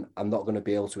 man, I'm not going to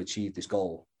be able to achieve this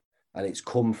goal. And it's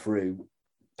come through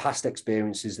past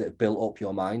experiences that have built up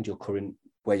your mind, your current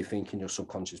way of thinking, your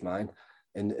subconscious mind,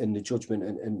 and the judgment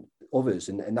and others.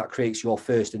 And that creates your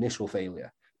first initial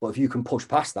failure. But if you can push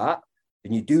past that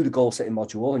and you do the goal setting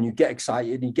module and you get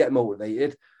excited and you get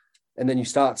motivated, and then you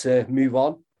start to move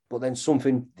on, but then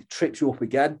something trips you up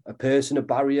again, a person, a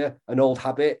barrier, an old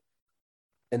habit.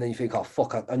 And then you think, oh,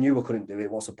 fuck, I knew I couldn't do it.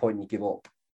 What's the point? And you give up.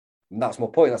 And that's my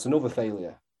point. That's another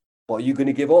failure. But are you going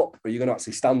to give up? Or are you going to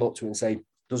actually stand up to it and say,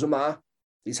 doesn't matter,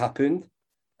 it's happened.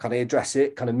 Can I address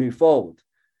it? Can I move forward?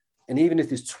 And even if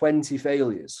there's 20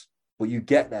 failures, but you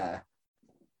get there,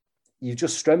 you've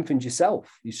just strengthened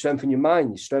yourself. You strengthen your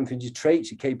mind. You strengthened your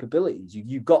traits, your capabilities.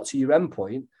 You got to your end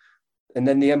point, and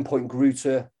then the end point grew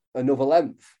to another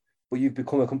length. But you've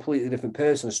become a completely different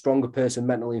person, a stronger person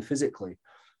mentally and physically.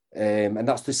 And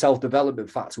that's the self-development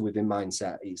factor within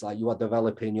mindset. It's like you are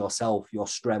developing yourself, your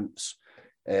strengths.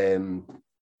 And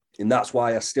that's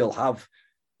why I still have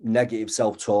negative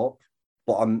self-talk,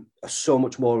 but I'm so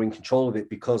much more in control of it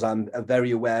because I'm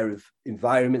very aware of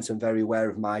environments. I'm very aware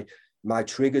of my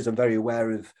triggers. I'm very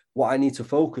aware of what I need to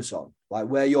focus on. Like,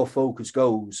 where your focus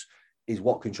goes is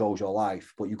what controls your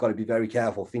life. But you've got to be very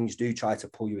careful. Things do try to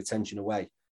pull your attention away.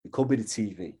 It could be the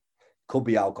TV, it could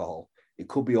be alcohol, it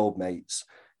could be old mates.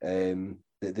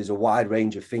 There's a wide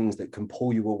range of things that can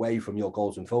pull you away from your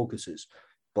goals and focuses.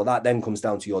 But that then comes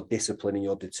down to your discipline and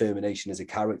your determination as a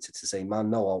character to say,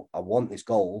 man, no, I want this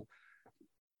goal.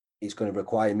 It's going to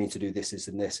require me to do this, this,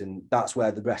 and this. And that's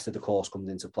where the rest of the course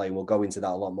comes into play. And we'll go into that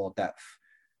a lot more depth,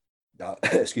 down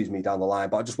the line.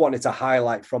 But I just wanted to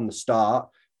highlight from the start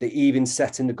that even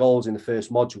setting the goals in the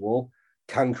first module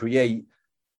can create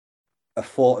a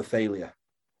thought of failure.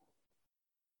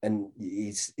 And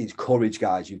it's courage,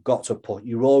 guys. You've got to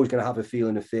you're always going to have a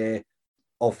feeling of fear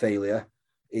of failure.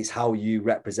 It's how you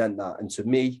represent that. And to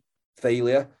me,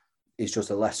 failure is just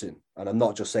a lesson. And I'm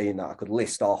not just saying that. I could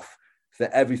list off for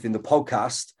everything. The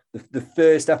podcast, the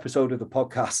first episode of the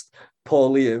podcast,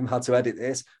 Paul Liam had to edit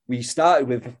this. We started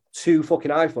with 2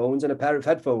 fucking iPhones and a pair of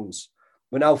headphones.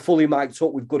 We're now fully mic'd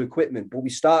up with good equipment, but we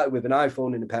started with an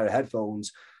iPhone and a pair of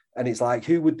headphones. And it's like,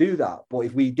 who would do that? But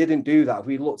if we didn't do that, if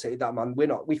we looked at it, that, man,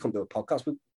 we couldn't do a podcast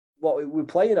with what we're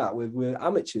playing at. We're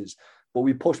amateurs. But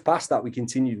we pushed past that. We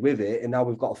continued with it. And now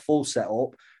we've got a full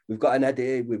setup. We've got an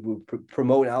edit. We're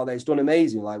promoting out there. It's done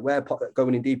amazing. Like, where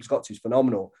Going In Deep has got to is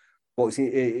phenomenal. But it's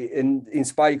in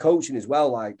Inspire Coaching as well.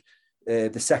 Like,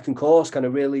 the second course kind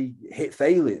of really hit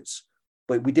failures.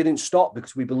 But we didn't stop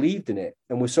because we believed in it.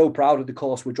 And we're so proud of the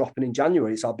course we're dropping in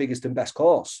January. It's our biggest and best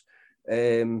course.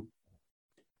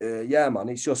 yeah, man,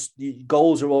 it's just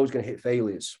goals are always going to hit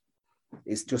failures.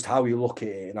 It's just how you look at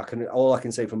it. And all I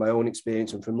can say from my own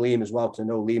experience and from Liam as well, because I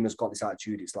know Liam has got this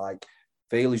attitude. It's like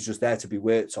failure is just there to be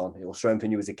worked on. It will strengthen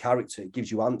you as a character. It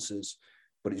gives you answers,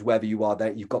 but it's whether you are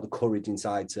there. You've got the courage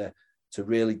inside to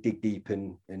really dig deep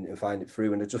and find it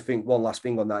through. And I just think one last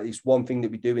thing on that. It's one thing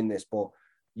that we do in this, but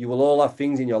you will all have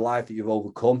things in your life that you've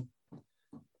overcome.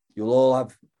 You'll all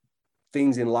have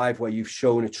things in life where you've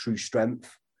shown a true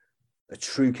strength, a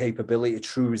true capability, a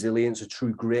true resilience, a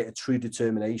true grit, a true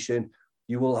determination.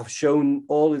 You will have shown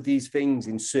all of these things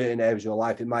in certain areas of your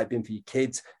life. It might have been for your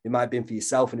kids. It might have been for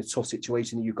yourself in a tough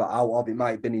situation that you got out of. It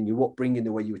might have been in your upbringing,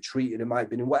 the way you were treated. It might have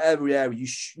been in whatever area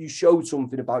you showed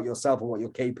something about yourself and what you're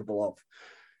capable of.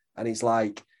 And it's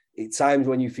like, at times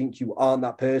when you think you aren't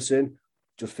that person,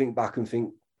 just think back and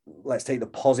think, let's take the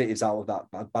positives out of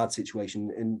that bad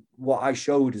situation. And what I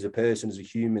showed as a person, as a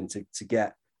human, to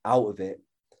get out of it.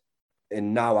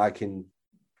 And now I can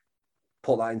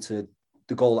put that into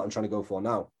the goal that I'm trying to go for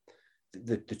now.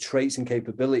 The traits and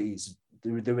capabilities,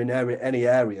 they're in any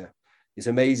area. It's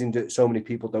amazing that so many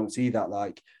people don't see that.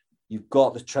 Like, you've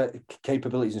got the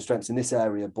capabilities and strengths in this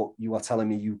area, but you are telling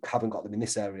me you haven't got them in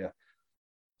this area.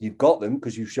 You've got them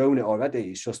because you've shown it already.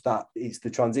 It's just that it's the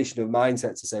transition of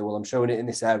mindset to say, well, I'm showing it in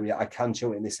this area. I can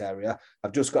show it in this area.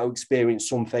 I've just got to experience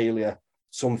some failure,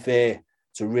 some fear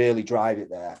to really drive it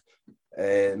there.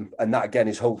 And that again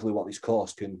is hopefully what this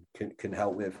course can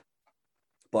help with.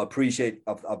 But I appreciate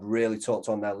I've really talked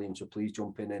on that, Liam, so please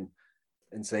jump in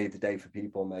and save the day for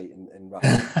people, mate, and wrap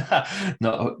up.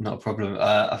 Not a problem.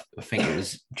 I think it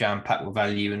was jam-packed with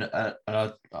value, and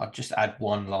I'll just add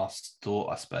one last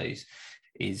thought, I suppose,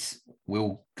 is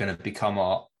we're going to become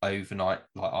our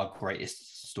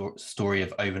greatest story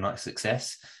of overnight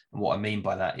success. And what I mean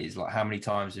by that is, like, how many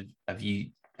times have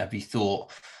you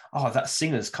thought, oh, that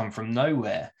singer's come from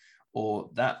nowhere, or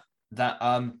that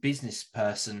business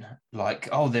person, like,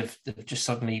 oh, they've just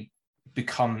suddenly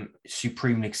become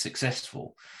supremely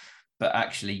successful. But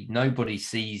actually nobody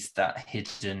sees that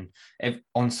hidden.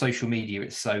 On social media,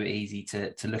 it's so easy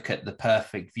to look at the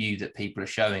perfect view that people are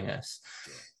showing us,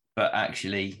 but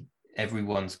actually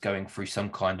everyone's going through some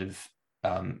kind of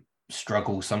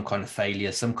struggle, some kind of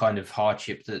failure, some kind of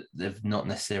hardship that they've not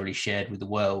necessarily shared with the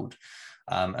world.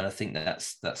 And I think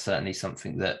that's certainly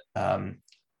something that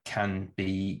can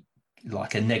be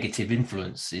like a negative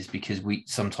influence, is because we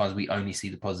sometimes only see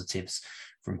the positives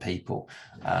from people.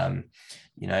 I've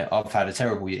had a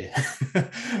terrible year,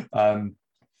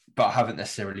 but I haven't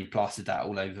necessarily plastered that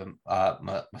all over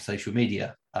my social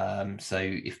media. So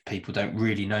if people don't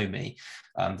really know me,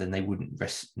 then they wouldn't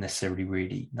necessarily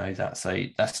really know that. So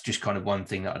that's just kind of one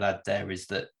thing that I'd add there, is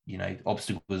that,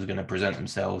 obstacles are going to present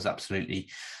themselves. Absolutely.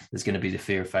 There's going to be the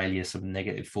fear of failure, some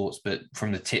negative thoughts, but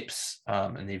from the tips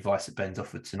and the advice that Ben's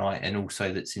offered tonight, and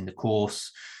also that's in the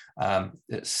course,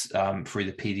 that's through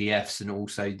the PDFs, and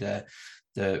also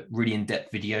the really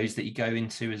in-depth videos that you go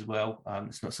into as well.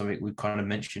 It's not something we've kind of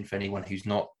mentioned for anyone who's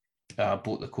not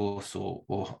bought the course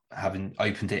or having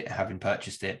opened it, having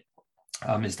purchased it,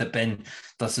 is that Ben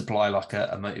does supply like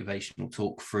a motivational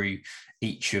talk through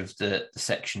each of the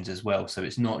sections as well. So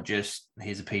it's not just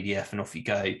here's a PDF and off you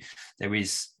go. There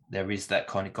is that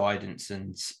kind of guidance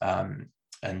and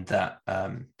that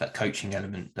coaching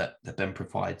element that Ben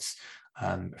provides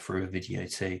through a video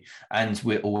too. And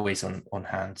we're always on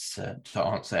hand to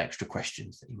answer extra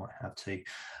questions that you might have too.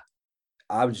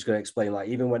 I was just going to explain, like,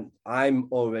 even when I'm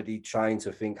already trying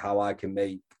to think how I can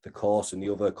make the course and the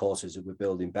other courses that we're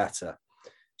building better.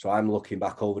 So I'm looking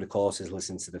back over the courses,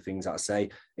 listening to the things that I say.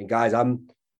 And guys, I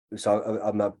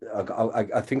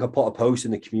think I put a post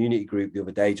in the community group the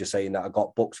other day just saying that I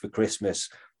got books for Christmas.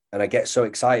 And I get so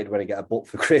excited when I get a book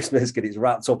for Christmas because it's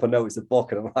wrapped up. I know it's a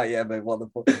book, and I'm like, yeah, man,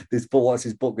 what's this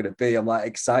book going to be? I'm like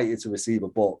excited to receive a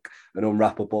book and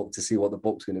unwrap a book to see what the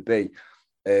book's going to be.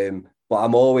 But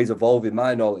I'm always evolving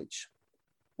my knowledge,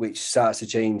 which starts to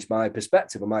change my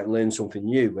perspective. I might learn something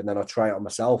new, and then I'll try it on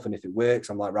myself. And if it works,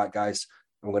 I'm like, right, guys,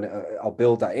 I'll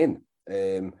build that in.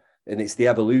 And it's the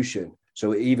evolution.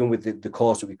 So even with the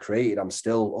course that we created, I'm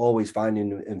still always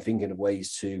finding and thinking of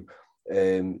ways to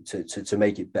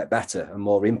make it better and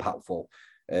more impactful.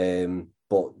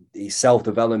 But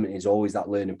self-development is always that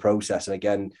learning process. And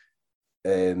again,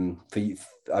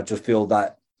 I just feel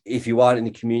that if you aren't in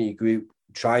the community group,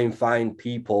 try and find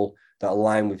people that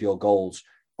align with your goals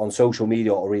on social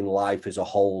media or in life as a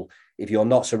whole. If you're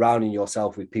not surrounding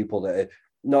yourself with people that are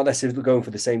not necessarily going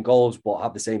for the same goals, but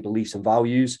have the same beliefs and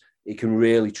values, it can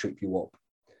really trip you up.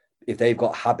 If they've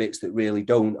got habits that really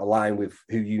don't align with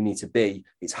who you need to be,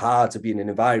 it's hard to be in an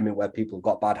environment where people have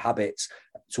got bad habits,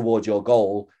 towards your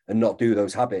goal and not do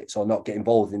those habits or not get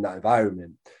involved in that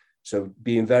environment. So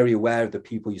being very aware of the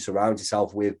people you surround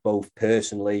yourself with, both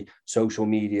personally, social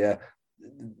media,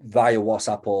 via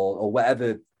WhatsApp or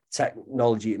whatever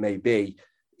technology it may be,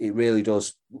 it really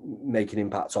does make an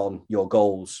impact on your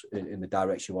goals in the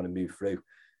direction you want to move through.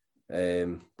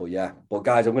 But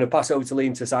guys, I'm going to pass it over to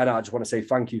Liam to sign out. I just want to say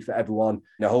thank you for everyone.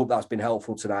 And I hope that's been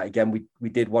helpful tonight. Again, we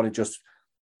did want to just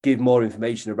give more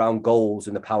information around goals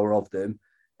and the power of them.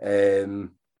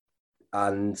 And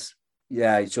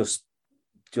yeah, it's just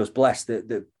blessed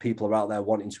that people are out there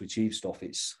wanting to achieve stuff.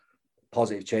 It's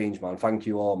positive change, man. Thank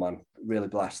you all, man. Really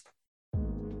blessed.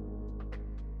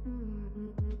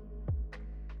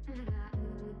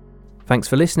 Thanks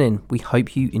for listening. We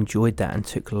hope you enjoyed that and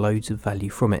took loads of value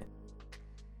from it.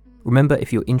 Remember,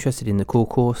 if you're interested in the core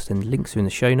course, then links are in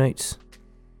the show notes.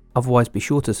 Otherwise, be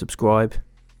sure to subscribe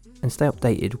and stay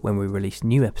updated when we release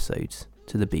new episodes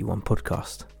to the B1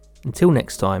 podcast. Until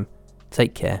next time,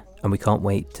 take care, and we can't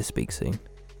wait to speak soon.